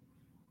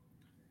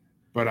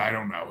 but I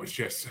don't know. It's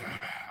just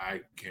I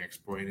can't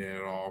explain it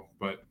at all.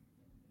 But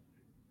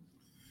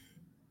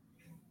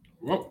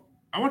well,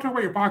 I want to talk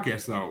about your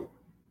podcast though.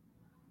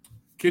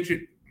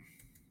 Kitchen.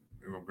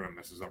 I'm gonna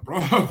mess this up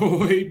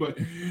probably, but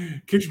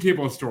kitchen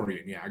table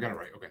historian. Yeah, I got it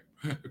right. Okay,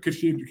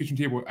 kitchen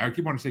table. I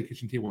keep wanting to say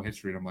kitchen table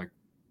history, and I'm like,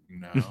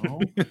 no.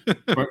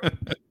 But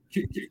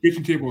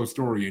kitchen table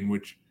historian.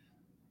 What's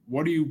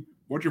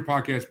your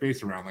podcast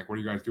based around? Like, what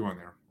do you guys do on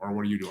there, or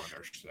what do you do on there?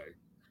 I should say.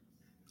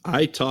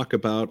 I talk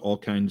about all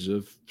kinds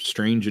of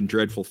strange and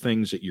dreadful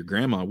things that your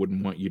grandma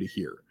wouldn't want you to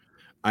hear.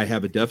 I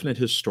have a definite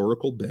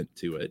historical bent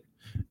to it.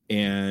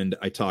 And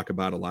I talk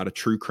about a lot of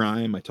true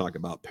crime. I talk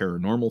about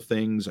paranormal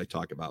things. I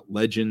talk about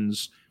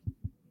legends,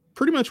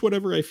 pretty much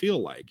whatever I feel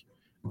like.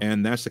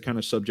 And that's the kind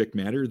of subject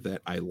matter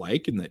that I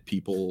like and that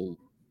people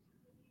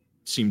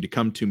seem to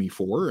come to me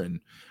for.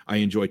 And I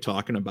enjoy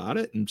talking about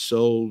it. And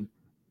so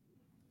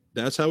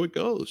that's how it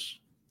goes.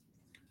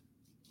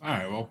 All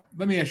right. Well,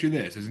 let me ask you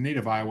this. As a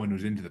native Iowan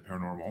who's into the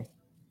paranormal,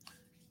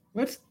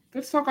 let's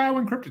talk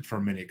Iowan cryptids for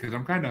a minute. Because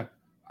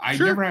I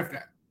never have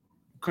to...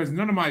 Because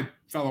none of my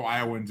fellow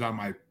Iowans on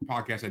my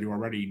podcast I do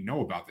already know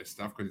about this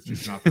stuff because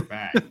it's just not their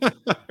bag.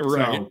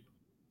 Right.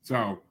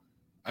 So,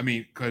 I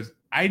mean, because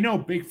I know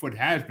Bigfoot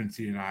has been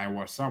seen in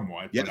Iowa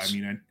somewhat, but I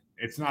mean,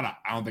 it's not I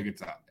don't think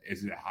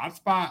is it a hot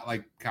spot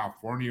like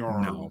California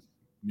or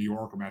New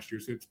York or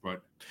Massachusetts?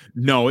 But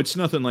no, it's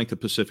nothing like the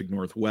Pacific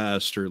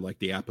Northwest or like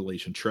the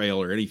Appalachian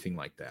Trail or anything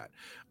like that.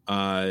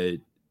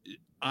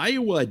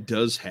 Iowa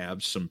does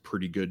have some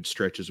pretty good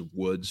stretches of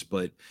woods,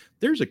 but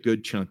there's a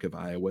good chunk of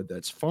Iowa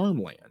that's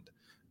farmland.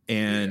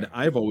 And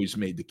I've always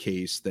made the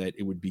case that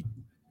it would be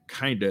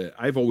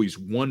I've always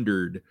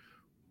wondered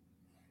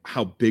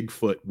how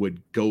Bigfoot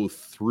would go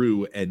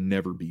through and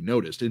never be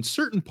noticed. In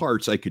certain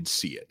parts, I could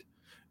see it.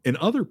 In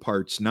other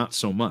parts, not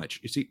so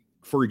much. You see,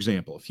 for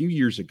example, a few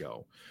years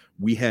ago,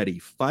 we had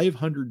a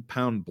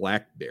 500-pound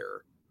black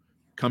bear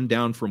come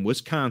down from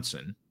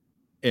Wisconsin.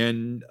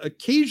 And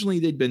occasionally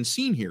they'd been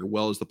seen here.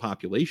 Well, as the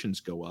populations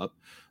go up,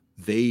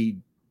 they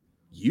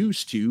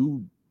used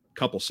to, a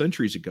couple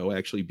centuries ago,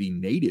 actually be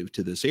native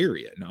to this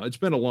area. Now, it's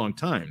been a long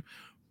time,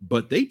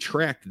 but they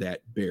tracked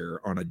that bear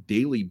on a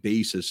daily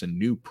basis and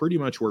knew pretty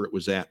much where it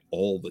was at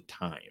all the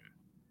time.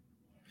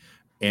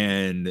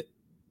 And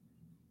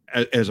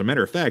as a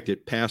matter of fact,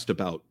 it passed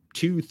about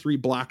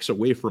 2-3 blocks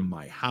away from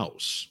my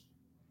house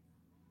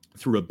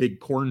through a big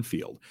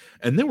cornfield.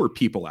 And there were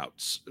people out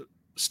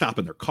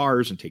stopping their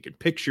cars and taking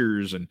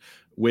pictures, and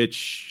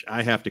which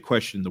I have to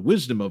question the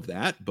wisdom of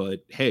that,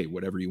 but hey,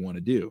 whatever you want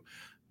to do.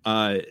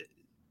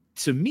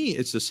 To me,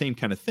 it's the same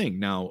kind of thing.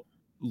 Now,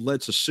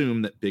 let's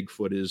assume that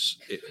Bigfoot is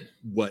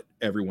what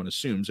everyone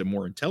assumes, a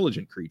more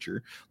intelligent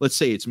creature. Let's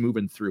say it's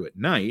moving through at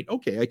night.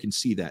 Okay, I can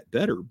see that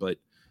better, but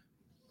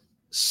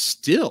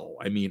still,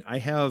 I mean, I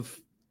have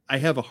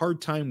a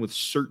hard time with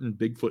certain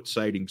Bigfoot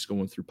sightings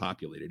going through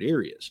populated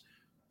areas.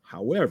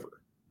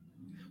 However,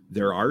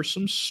 there are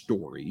some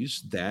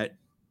stories that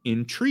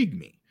intrigue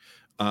me.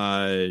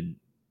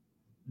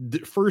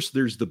 First,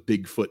 there's the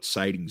Bigfoot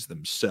sightings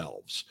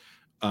themselves,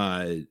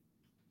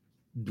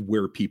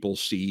 where people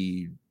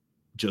see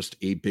just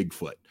a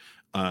Bigfoot.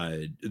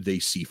 They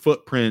see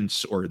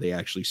footprints, or they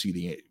actually see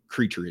the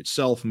creature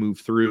itself move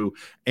through.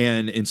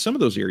 And in some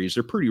of those areas,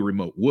 they're pretty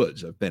remote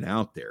woods. I've been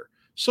out there,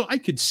 so I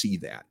could see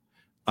that.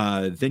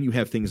 Then you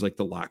have things like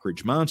the Loch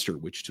Monster,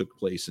 which took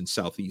place in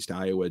southeast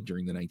Iowa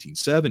during the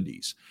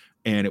 1970s.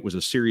 And it was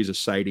a series of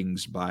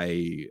sightings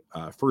by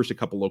first a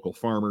couple local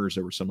farmers.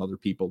 There were some other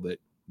people that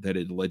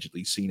had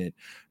allegedly seen it.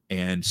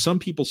 And some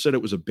people said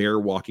it was a bear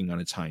walking on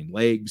its hind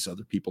legs.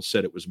 Other people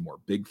said it was a more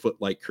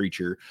Bigfoot-like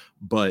creature,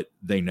 but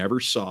they never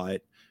saw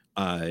it.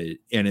 And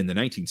in the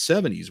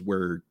 1970s,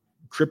 where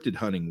cryptid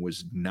hunting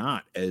was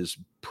not as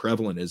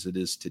prevalent as it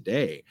is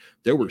today,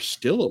 there were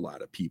still a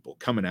lot of people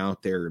coming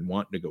out there and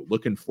wanting to go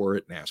looking for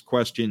it and ask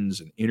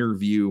questions and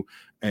interview.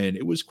 And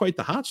it was quite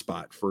the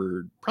hotspot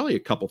for probably a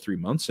couple, 3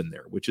 months in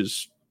there, which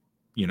is,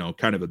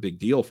 kind of a big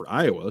deal for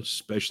Iowa,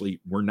 especially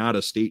we're not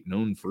a state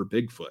known for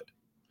Bigfoot.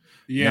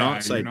 Yeah,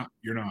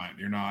 you're not.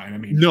 And I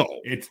mean, no,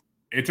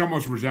 it's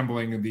almost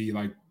resembling the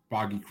like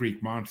Boggy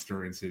Creek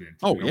monster incident.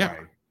 Oh,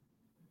 yeah.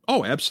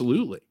 Oh,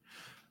 absolutely.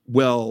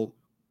 Well,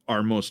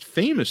 our most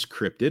famous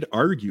cryptid,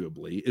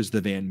 arguably, is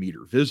the Van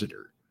Meter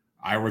Visitor.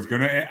 I was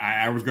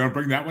gonna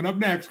bring that one up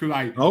next because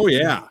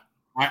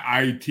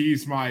I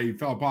teased my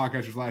fellow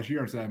podcasters last year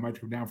and said I might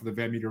come down for the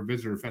Van Meter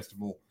Visitor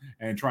Festival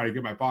and try to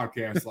get my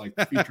podcast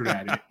featured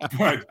at it,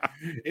 but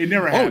it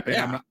never happened.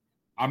 Yeah.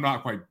 I'm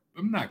not quite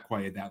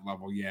at that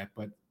level yet,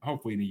 but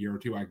hopefully in a year or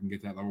two I can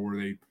get to that level where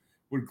they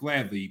would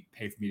gladly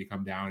pay for me to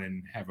come down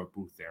and have a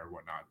booth there or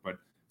whatnot. But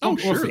we'll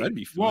sure, see. That'd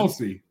be fun. We'll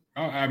see.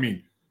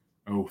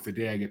 The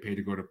day I get paid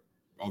to go to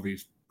all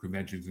these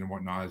conventions and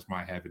whatnot is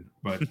my heaven.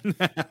 But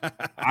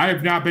I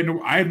have not been to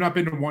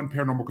one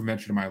paranormal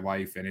convention in my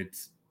life, and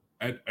it's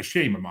a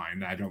shame of mine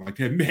that I don't like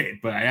to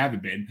admit, but I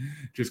haven't been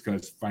just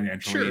because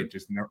financially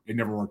it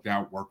never worked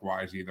out work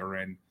wise either.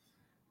 And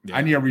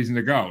I need a reason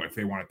to go. If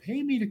they want to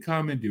pay me to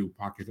come and do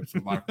podcast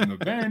episode live from the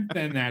event,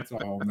 then that's a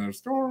whole nother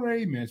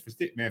story.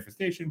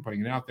 Manifestation,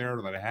 putting it out there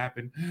to let it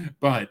happen.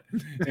 But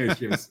it's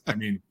just,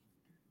 the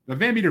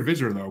Van Meter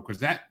Visitor though, because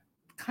that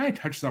kind of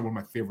touches on one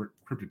of my favorite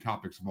cryptid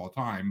topics of all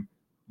time,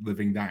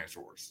 living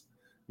dinosaurs,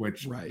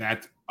 which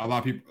that's a lot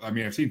of people.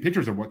 I've seen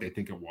pictures of what they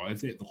think it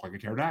was. It looked like a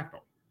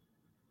pterodactyl.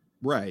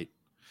 Right.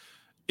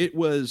 It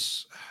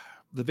was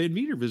the Van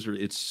Meter Visitor.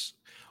 It's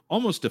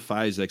almost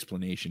defies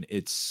explanation.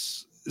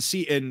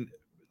 And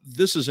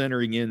this is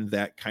entering in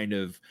that kind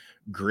of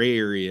gray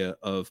area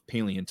of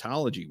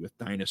paleontology with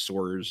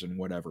dinosaurs and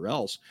whatever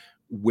else,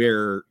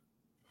 where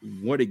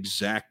what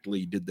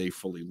exactly did they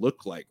fully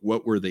look like?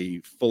 What were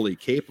they fully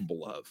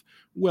capable of?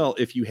 Well,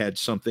 if you had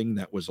something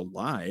that was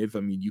alive,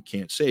 you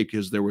can't say,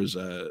 because there was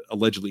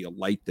allegedly a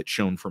light that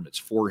shone from its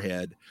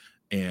forehead,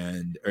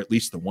 or at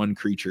least the one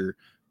creature.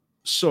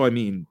 So,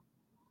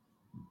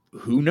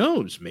 who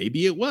knows?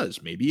 Maybe it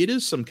was. Maybe it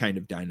is some kind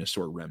of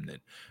dinosaur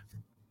remnant.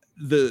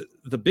 The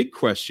big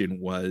question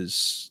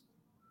was,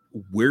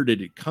 where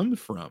did it come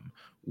from?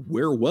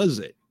 Where was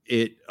it?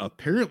 It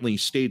apparently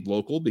stayed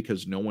local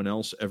because no one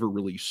else ever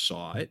really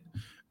saw it.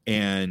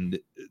 And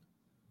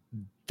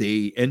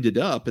they ended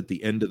up at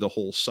the end of the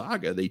whole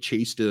saga, they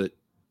chased it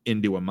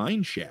into a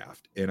mine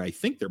shaft. And I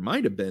think there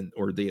might have been,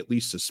 or they at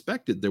least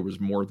suspected there was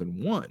more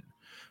than one.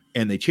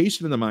 And they chased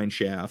it in the mine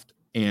shaft,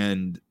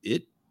 and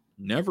it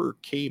never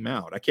came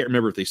out. I can't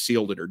remember if they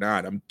sealed it or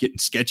not. I'm getting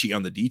sketchy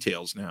on the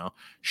details now.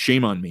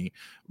 Shame on me.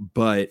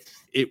 But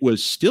it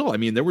was still,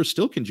 there was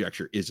still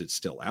conjecture. Is it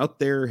still out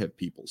there? Have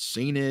people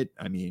seen it?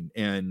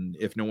 And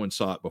if no one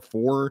saw it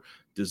before,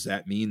 does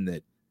that mean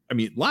that,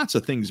 lots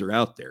of things are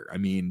out there.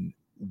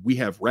 We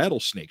have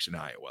rattlesnakes in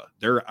Iowa.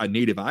 There are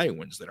native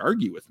Iowans that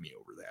argue with me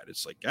over that.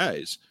 It's like,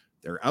 guys,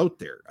 they're out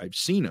there. I've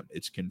seen them.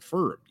 It's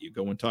confirmed. You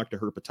go and talk to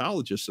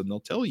herpetologists and they'll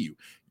tell you,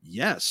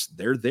 yes,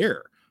 they're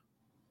there.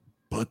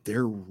 But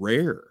they're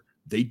rare.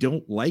 They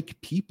don't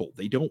like people.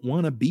 They don't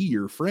want to be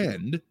your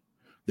friend.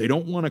 They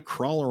don't want to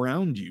crawl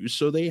around you,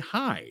 so they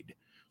hide.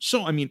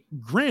 So,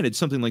 granted,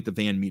 something like the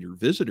Van Meter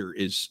Visitor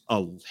is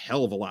a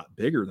hell of a lot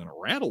bigger than a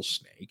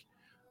rattlesnake,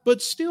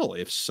 but still,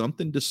 if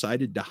something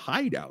decided to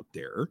hide out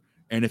there,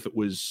 and if it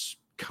was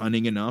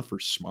cunning enough or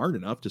smart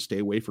enough to stay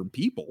away from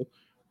people,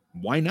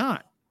 why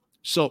not?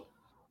 So,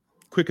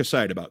 quick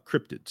aside about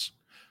cryptids.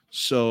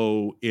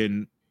 So,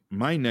 in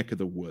my neck of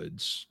the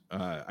woods,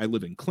 I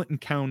live in Clinton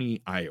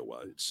County,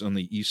 Iowa. It's on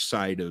the east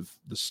side of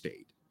the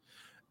state.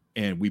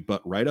 and we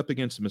butt right up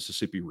against the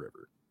Mississippi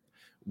River.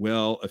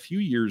 Well, a few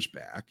years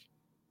back,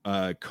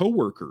 a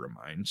coworker of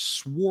mine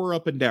swore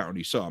up and down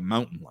he saw a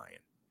mountain lion.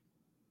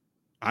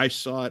 I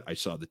saw it. I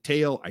saw the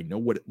tail. I know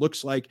what it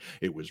looks like.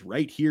 It was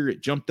right here.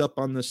 It jumped up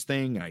on this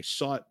thing. I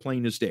saw it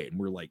plain as day. And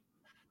we're like,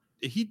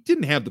 he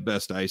didn't have the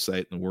best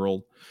eyesight in the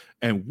world.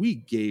 And we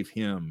gave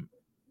him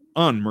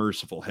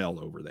unmerciful hell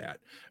over that.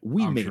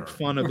 We made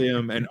fun of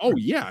him. And oh,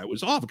 yeah, it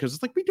was awful because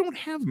it's like, we don't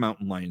have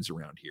mountain lions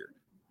around here.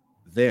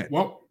 Then,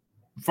 well,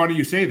 funny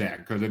you say that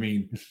because, I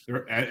mean,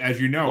 as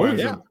you know,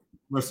 a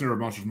listener of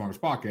Monsters Among Us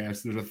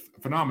podcast, there's a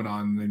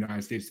phenomenon in the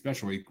United States,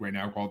 especially right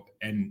now, called,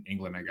 and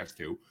England, I guess,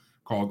 too,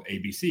 called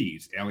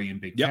ABCs, Alien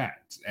Big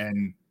Cats.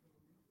 And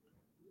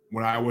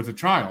when I was a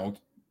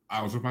child,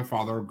 I was with my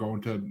father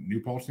going to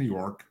New Paltz, New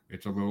York.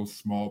 It's a little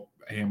small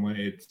hamlet.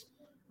 It's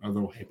a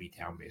little hippie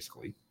town,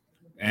 basically.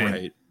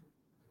 And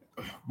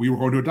we were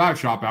going to a dive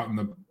shop out in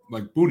the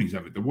boonies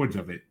of it, the woods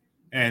of it.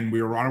 And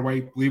we were on our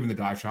way leaving the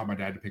dive shop. My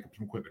dad had to pick up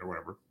some equipment or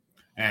whatever.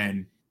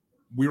 And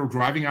we were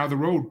driving out of the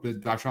road the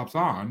dive shop's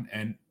on,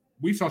 and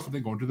we saw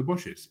something going through the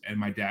bushes. And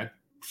my dad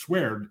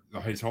sweared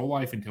his whole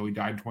life until he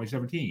died in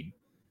 2017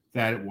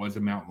 that it was a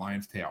mountain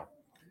lion's tail.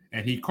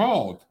 And he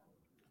called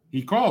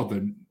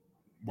the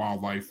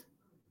wildlife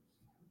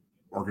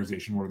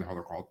organization, whatever the hell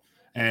they're called.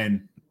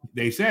 And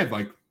they said,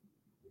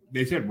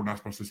 we're not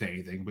supposed to say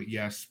anything, but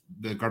yes,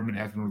 the government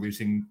has been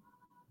releasing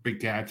big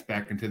cats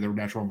back into their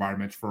natural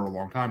environments for a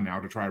long time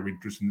now to try to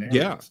reintroduce them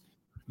there.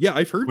 Yeah,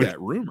 I've heard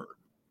that rumor.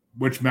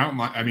 Which mountain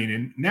lion, I mean,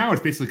 and now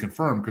it's basically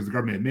confirmed because the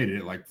government admitted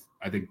it. Like,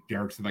 I think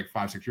Derek said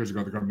 5-6 years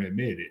ago, the government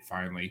admitted it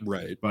finally.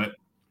 Right. But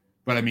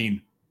I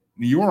mean,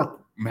 New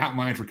York, mountain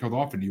lions were killed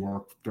off in New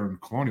York during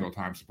colonial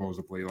times,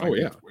 supposedly. A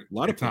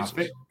lot of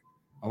places.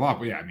 A lot,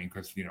 but yeah, I mean,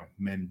 because,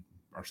 men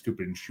are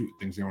stupid and shoot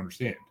things they don't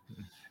understand.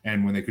 Mm-hmm.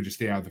 And when they could just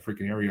stay out of the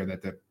freaking area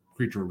that the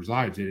creature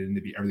resides in,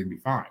 and everything be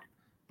fine.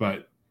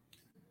 But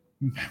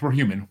we're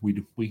human.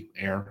 We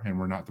err, and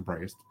we're not the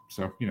brightest.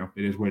 So,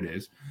 it is what it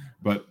is.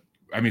 But,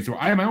 I mean, so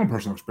I have my own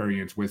personal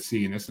experience with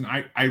seeing this. And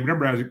I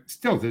remember,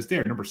 still to this day, I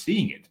remember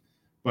seeing it.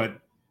 But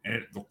and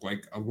it looked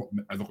like a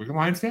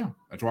lion's tail.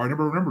 That's all I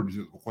remembered.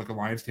 It looked like a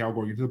lion's tail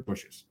going into the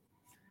bushes.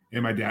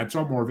 And my dad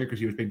saw more of it because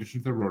he was paying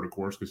attention to the road, of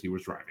course, because he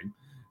was driving.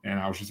 And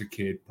I was just a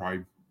kid,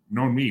 probably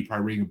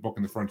reading a book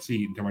in the front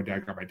seat until my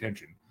dad got my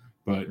attention.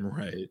 But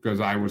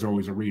because I was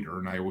always a reader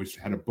and I always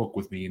had a book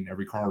with me in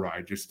every car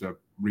ride just to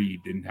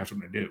read and have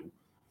something to do.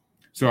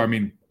 So, I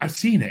mean, I've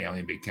seen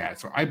alien big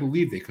cats, so I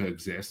believe they could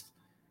exist.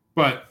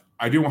 But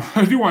I do want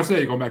to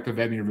say, going back to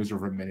Vladimir Visitor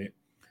for a minute,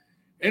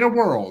 in a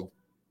world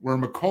where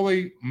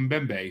Macaulay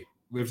Mbembe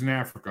lives in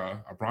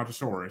Africa, a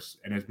brontosaurus,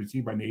 and has been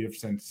seen by natives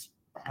since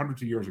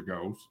hundreds of years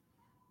ago,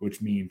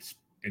 which means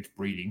it's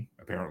breeding,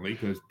 apparently,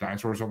 because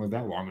dinosaurs don't live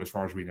that long as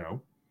far as we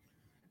know.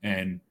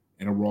 And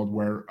in a world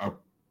where a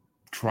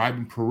tribe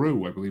in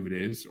Peru, I believe it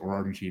is, or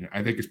Argentina,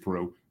 I think it's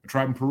Peru, a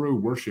tribe in Peru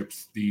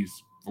worships these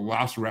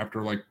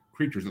velociraptor-like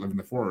creatures that live in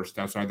the forest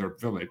outside their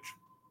village.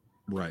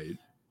 Right.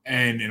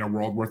 And in a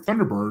world where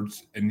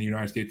thunderbirds, in the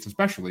United States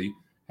especially,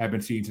 have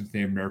been seen since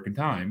Native American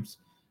times.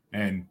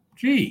 And,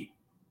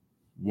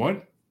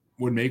 what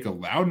would make a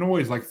loud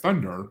noise like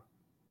thunder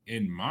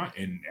in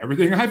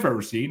everything I've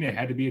ever seen? It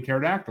had to be a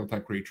pterodactyl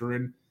type creature.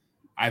 And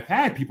I've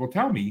had people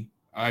tell me,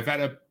 I've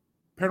had a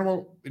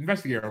paranormal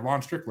investigator,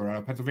 Lon Strickler out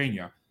of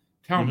Pennsylvania,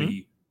 tell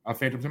me,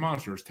 Phantoms and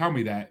Monsters, tell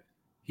me that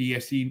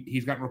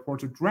he's gotten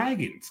reports of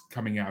dragons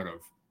coming out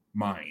of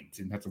mines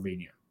in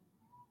Pennsylvania.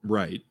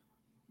 Right.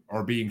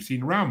 Or being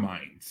seen around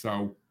mines.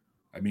 So,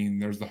 I mean,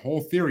 there's the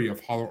whole theory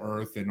of hollow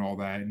earth and all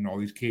that, and all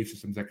these cave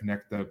systems that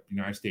connect the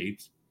United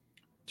States.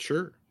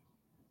 Sure.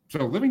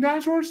 So, living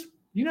dinosaurs,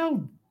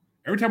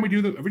 every time we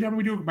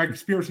do my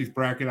conspiracies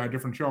bracket on a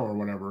different show or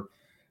whatever,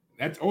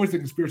 that's always the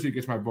conspiracy that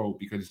gets my vote,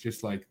 because it's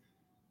just like,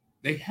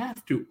 they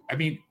have to. I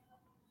mean,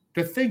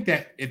 to think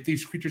that if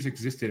these creatures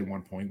existed at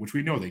one point, which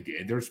we know they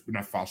did, there's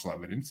enough fossil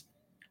evidence.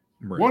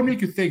 Right. What would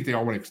make you think they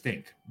all went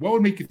extinct? What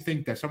would make you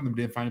think that some of them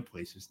didn't find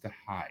places to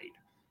hide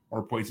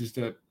or places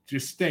to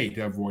just stay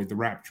to avoid the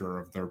rapture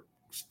of their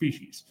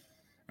species?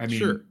 I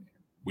mean,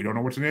 we don't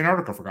know what's in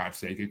Antarctica, for God's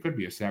sake. It could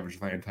be a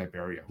savage land type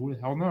area. Who the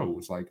hell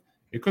knows? Like,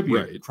 it could be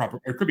a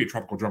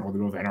tropical jungle in the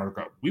middle of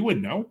Antarctica. We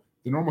wouldn't know.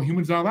 The normal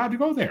humans are allowed to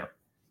go there.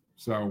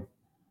 So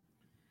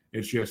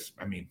it's just,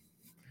 I mean,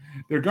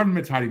 their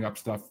government's hiding up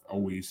stuff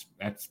always.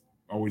 That's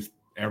always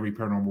every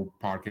paranormal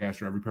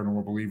podcast or every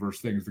paranormal believer's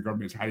thing, is the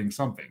government is hiding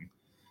something.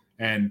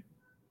 And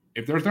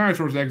if there's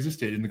dinosaurs that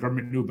existed and the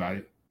government knew about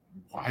it,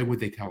 why would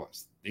they tell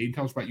us? They didn't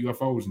tell us about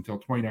UFOs until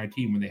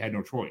 2019 when they had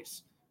no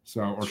choice.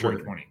 Or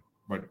 2020.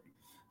 But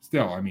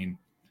still, I mean,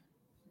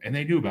 and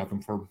they knew about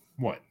them for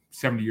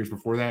 70 years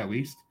before that, at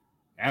least.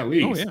 At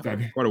least. Oh, yeah. I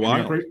mean, quite a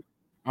while.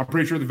 I'm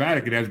pretty sure the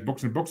Vatican has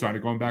books and books on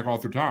it going back all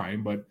through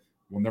time, but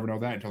we'll never know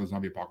that until the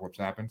zombie apocalypse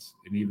happens.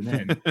 And even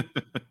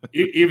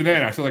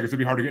then, I feel like it's gonna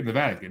be hard to get in the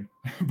Vatican.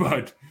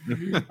 But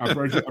I'm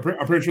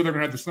pretty sure they're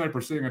gonna have the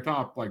sniper sitting on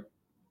top, like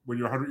when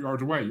you're 100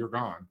 yards away, you're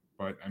gone.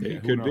 But I mean,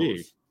 it could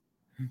be.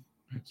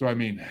 So I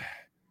mean,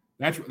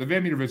 that's the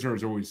Van Meter Visitor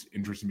has always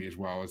interested me as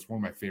well. It's one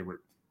of my favorite.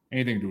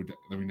 Anything to do with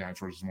living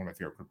dinosaurs is one of my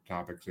favorite cryptid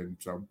topics, and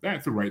so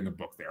that's right in the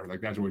book there.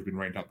 Like that's always been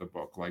right out the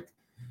book. Like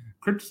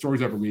cryptid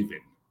stories I believe in.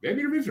 Van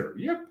Meter Visitor,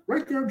 yep,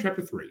 right there in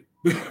chapter 3.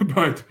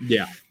 But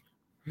yeah,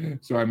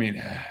 so I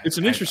mean, it's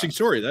an interesting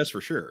story, that's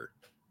for sure.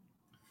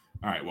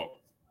 All right, well,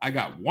 I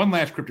got one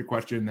last cryptid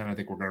question, then I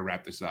think we're going to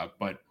wrap this up.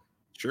 But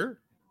sure,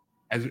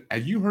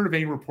 have you heard of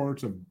any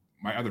reports of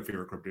my other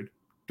favorite cryptid,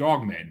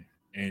 dogmen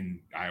in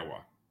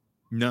Iowa?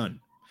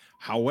 None.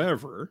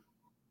 However,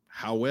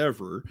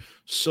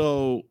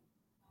 so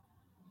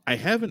I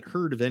haven't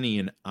heard of any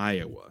in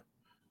Iowa.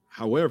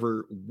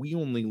 However, we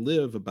only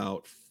live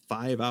about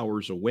 5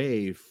 hours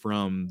away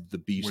from the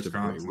Beast of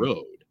Bray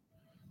Road.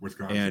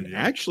 Wisconsin, and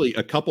actually,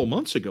 a couple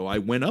months ago, I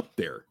went up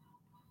there.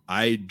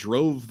 I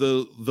drove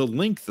the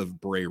length of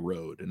Bray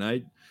Road, and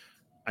I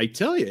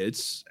tell you,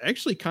 it's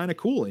actually kind of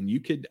cool.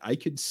 And I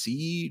could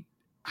see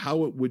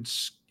how it would,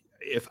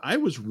 if I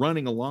was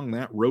running along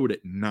that road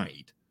at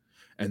night,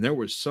 and there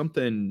was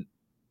something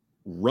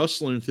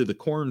rustling through the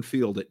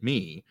cornfield at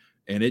me,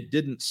 and it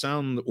didn't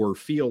sound or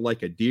feel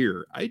like a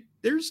deer,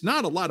 there's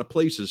not a lot of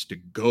places to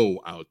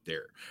go out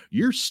there.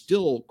 You're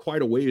still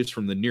quite a ways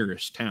from the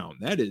nearest town.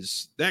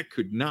 That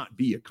could not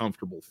be a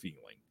comfortable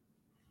feeling.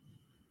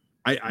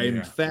 I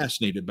am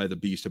fascinated by the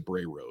Beast of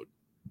Bray Road.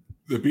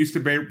 The Beast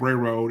of Bray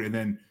Road, and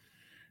then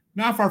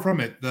not far from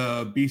it,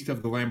 the Beast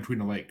of the Land Between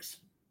the Lakes.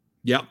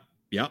 Yep.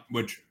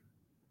 Which,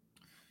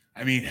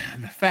 I mean,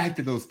 the fact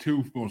that those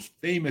two most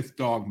famous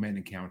dogmen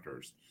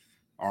encounters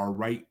are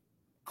right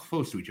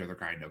close to each other,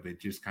 kind of, it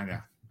just kind of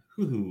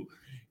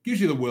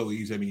gives you the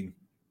willies. I mean,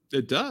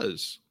 it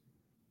does.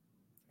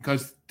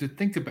 Because to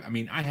think about, I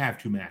mean, I have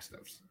 2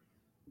 mastiffs,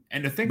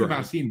 and to think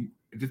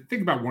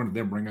about one of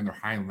them bringing their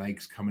hind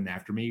legs coming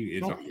after me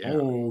is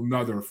whole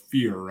nother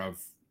fear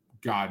of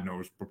God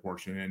knows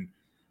proportion, and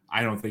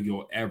I don't think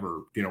you'll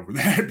ever get over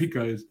that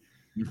because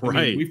I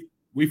mean,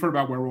 we've heard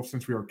about werewolves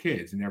since we were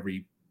kids in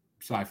every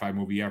sci-fi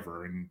movie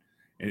ever,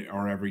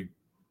 or every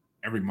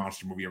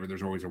monster movie ever.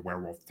 There's always a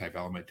werewolf type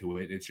element to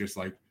it. It's just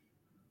like,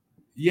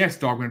 yes,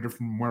 dogmen are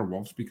from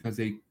werewolves because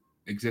they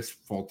exist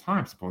full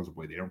time.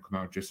 Supposedly, they don't come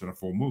out just on a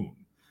full moon,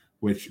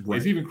 which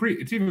is even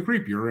it's even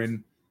creepier.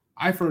 And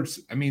I've heard,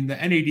 I mean, the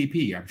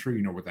NADP. I'm sure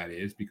you know what that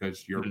is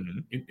because you're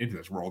into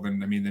this world.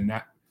 And I mean,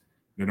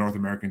 the North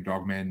American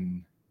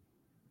Dogmen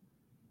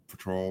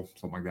Patrol,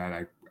 something like that.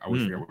 I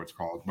always forget what it's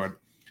called, but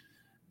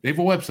they have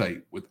a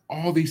website with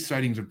all these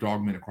sightings of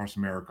dogmen across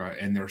America,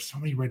 and there's so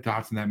many red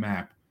dots in that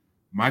map.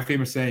 My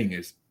famous saying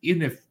is,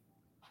 even if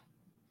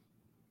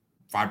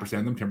 5%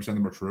 of them, 10% of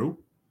them are true,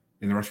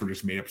 and the rest were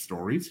just made up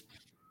stories,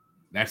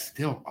 that's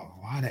still a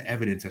lot of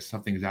evidence that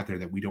something is out there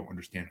that we don't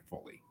understand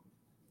fully.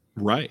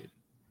 Right.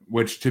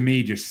 Which to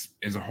me just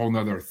is a whole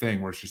nother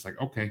thing where it's just like,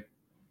 okay,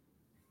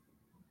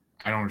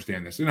 I don't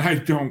understand this. And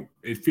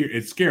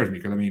it scares me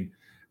because, I mean,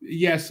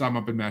 yes, I'm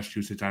up in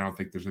Massachusetts. I don't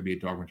think there's going to be a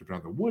dogman jumping out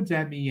of the woods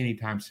at me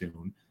anytime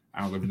soon.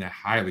 I don't live in that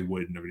highly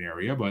wooded of an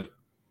area, but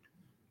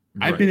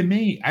I've been in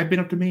Maine. I've been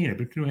up to Maine. I've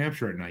been to New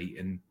Hampshire at night,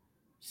 and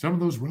some of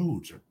those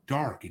roads are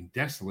dark and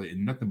desolate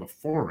and nothing but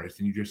forest.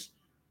 And you just,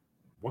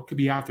 what could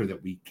be out there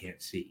that we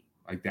can't see?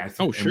 Like that's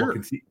sure.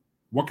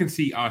 What can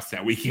see us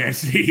that we can't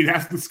see?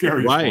 That's the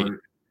scariest part.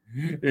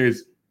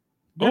 Is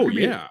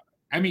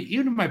I mean,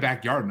 even in my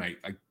backyard night,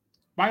 like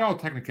by all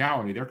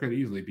technicality, there could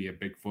easily be a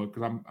Bigfoot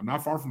because I'm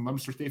not far from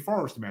Leominster State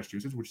Forest in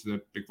Massachusetts, which is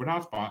a Bigfoot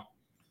hotspot.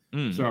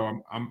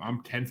 So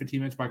I'm 10, 15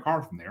 minutes by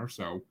car from there.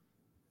 So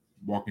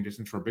walking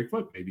distance for a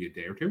Bigfoot, maybe a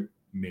day or two,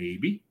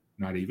 maybe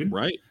not even.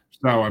 Right.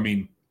 So I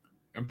mean,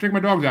 I'm taking my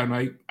dogs out at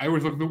night. I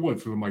always look at the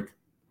woods because I'm like,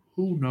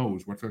 who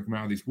knows what's going to come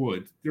out of these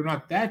woods? They're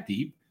not that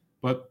deep,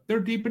 but they're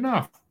deep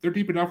enough. They're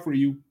deep enough where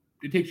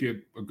it takes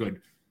you a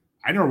good.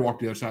 I never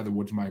walked the other side of the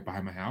woods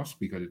behind my house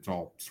because it's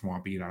all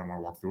swampy and I don't want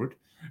to walk through it.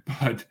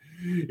 But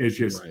it's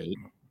just,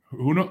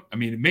 who knows? I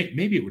mean,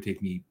 maybe it would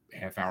take me a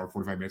half hour,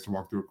 45 minutes to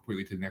walk through it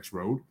completely to the next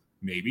road,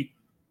 maybe.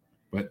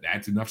 But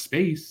that's enough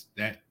space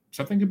that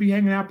something could be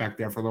hanging out back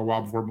there for a little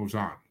while before it moves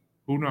on.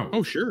 Who knows?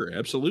 Oh, sure.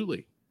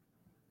 Absolutely.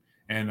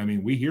 And I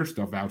mean, we hear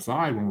stuff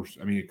outside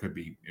it could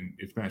be,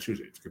 it's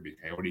Massachusetts. It could be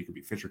a coyote, it could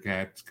be fisher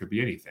cats, it could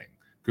be anything.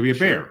 It could be a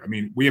bear. I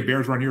mean, we have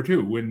bears around here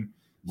too. When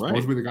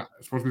supposedly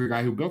the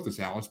guy who built this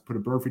house put a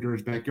bird feeder in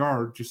his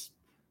backyard just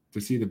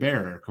to see the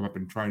bear come up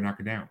and try to knock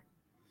it down.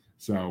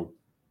 So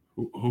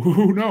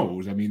who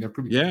knows? I mean, there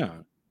could be. Yeah.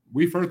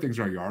 We've heard things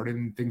in our yard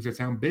and things that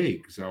sound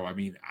big. So, I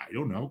mean, I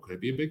don't know. Could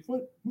it be a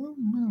Bigfoot? Well,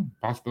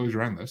 possibilities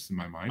are endless in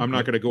my mind. I'm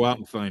not going to go out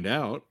and find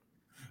out.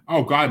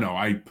 Oh God, no!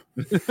 I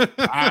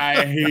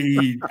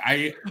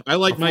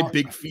like my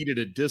big feet at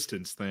a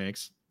distance.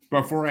 Thanks.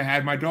 Before I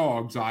had my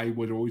dogs, I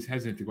was always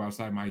hesitant to go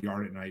outside my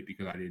yard at night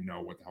because I didn't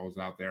know what the hell was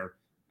out there.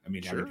 I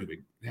mean,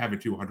 having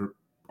 200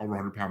 over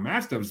 100-pound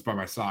mastiffs by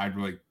my side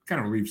really kind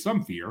of relieves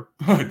some fear.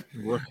 But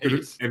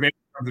if anyone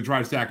comes to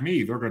try to attack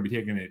me, they're going to be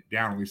taking it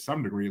down at least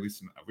some degree, at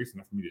least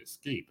enough for me to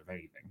escape, if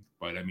anything.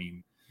 But I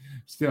mean,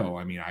 still,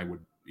 I mean, I would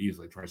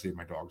easily try to save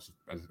my dogs.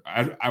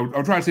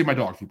 I'll try to save my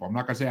dogs, people. I'm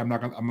not gonna say I'm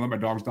gonna let my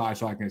dogs die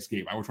so I can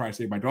escape. I will try to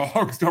save my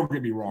dogs. Don't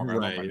get me wrong. I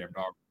love my Right. damn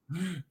dog,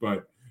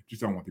 but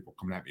just don't want people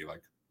coming at me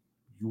like,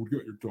 you would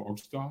get your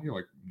dogs die.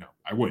 Like, no,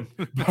 I wouldn't.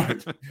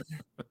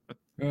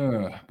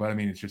 But I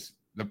mean, it's just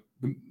the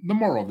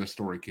moral of this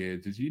story,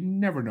 kids, is you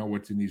never know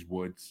what's in these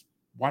woods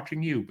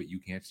watching you, but you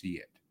can't see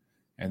it.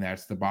 And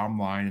that's the bottom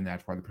line, and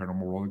that's why the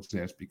paranormal world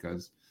exists,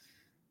 because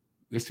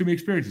there's too many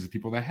experiences of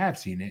people that have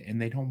seen it and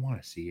they don't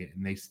want to see it,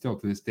 and they still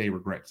to this day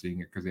regret seeing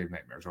it because they have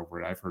nightmares over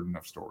it. I've heard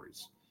enough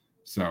stories.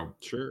 So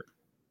Sure.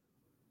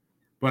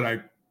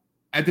 But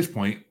at this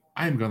point,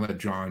 I'm gonna let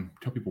John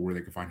tell people where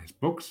they can find his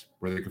books,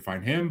 where they can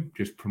find him.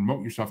 Just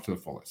promote yourself to the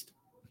fullest.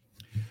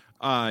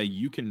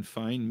 You can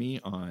find me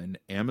on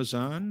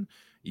Amazon.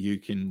 You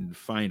can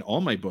find all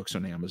my books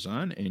on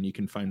Amazon, and you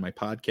can find my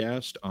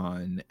podcast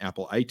on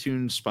Apple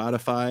iTunes,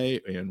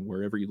 Spotify, and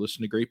wherever you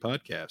listen to great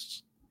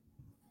podcasts.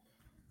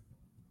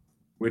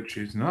 Which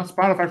is not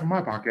Spotify for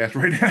my podcast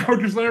right now.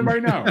 Just let everybody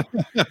know.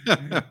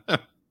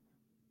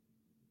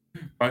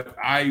 But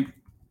I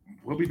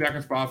will be back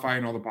on Spotify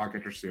and all the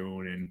podcasters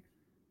soon. And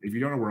if you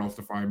don't know where else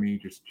to find me,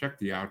 just check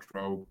the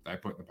outro that I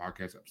put in the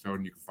podcast episode,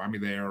 and you can find me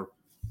there.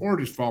 Or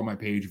just follow my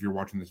page if you're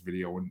watching this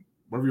video. And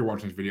wherever you're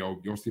watching this video,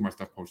 you'll see my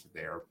stuff posted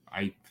there.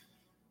 I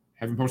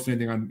haven't posted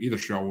anything on either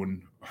show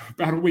in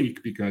about a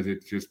week because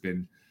it's just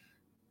been,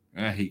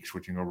 I hate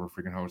switching over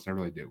freaking hosts. I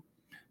really do.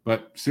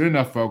 But soon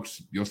enough,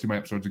 folks, you'll see my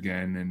episodes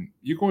again. And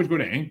you can always go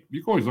to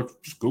you can always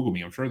look, just Google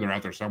me. I'm sure they're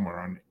out there somewhere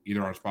on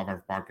either on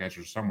Spotify for podcasts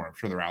or somewhere. I'm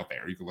sure they're out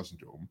there. You can listen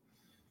to them.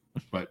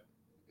 But,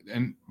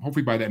 and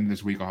hopefully by the end of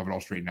this week, I'll have it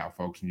all straightened out,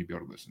 folks, and you'll be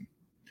able to listen.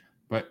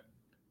 But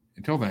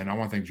until then, I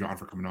want to thank John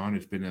for coming on.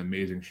 It's been an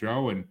amazing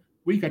show, and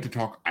we got to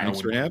talk Thanks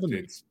Iowan for having me.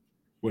 cryptids,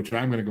 which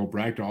I'm going to go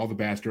brag to all the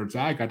bastards.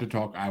 I got to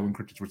talk Iowan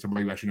cryptids with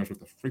somebody who actually knows what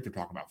the freak they're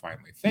talking about.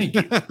 Finally, thank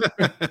you.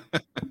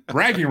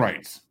 Bragging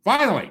rights,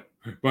 finally.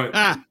 But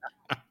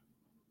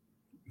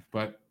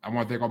I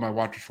want to thank all my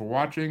watchers for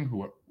watching,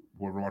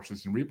 whoever watched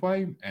this in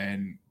replay,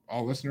 and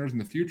all listeners in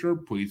the future.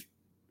 Please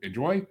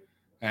enjoy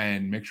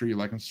and make sure you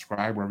like and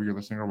subscribe wherever you're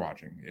listening or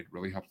watching. It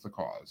really helps the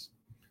cause.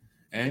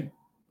 And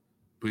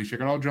please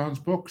check out all John's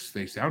books.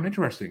 They sound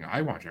interesting.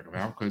 I want to check them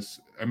out because,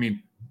 I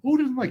mean, who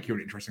doesn't like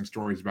hearing interesting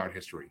stories about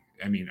history?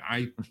 I mean,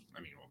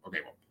 okay,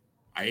 well,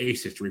 I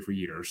aced history for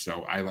years,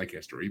 so I like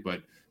history,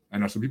 but I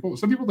know some people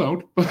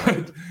don't,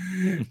 but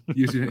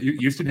you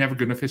used to have a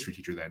good enough history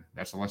teacher then.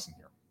 That's the lesson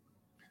here.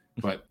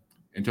 But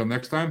until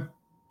next time,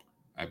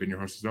 I've been your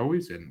host as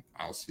always, and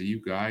I'll see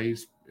you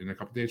guys in a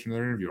couple days for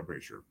another interview, I'm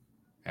pretty sure.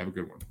 Have a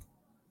good one.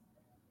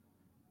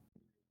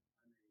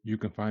 You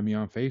can find me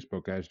on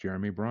Facebook as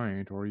Jeremy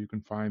Bryant, or you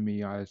can find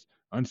me as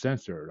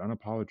Uncensored,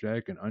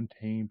 Unapologetic, and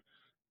Untamed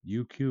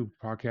UQ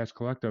Podcast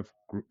Collective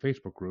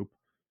Facebook group.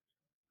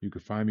 You can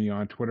find me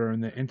on Twitter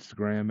and the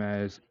Instagram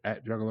as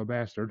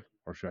 @JuggaloBastard,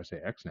 or should I say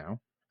X now.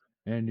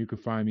 And you can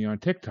find me on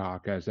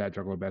TikTok as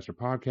 @JuggaloBastard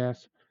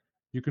Podcast.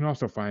 You can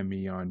also find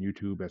me on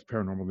YouTube as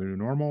Paranormal The New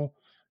Normal.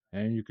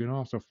 And you can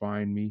also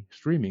find me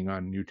streaming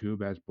on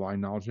YouTube as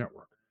Blind Knowledge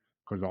Network,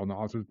 because all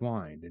knowledge is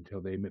blind until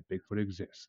they admit Bigfoot exists.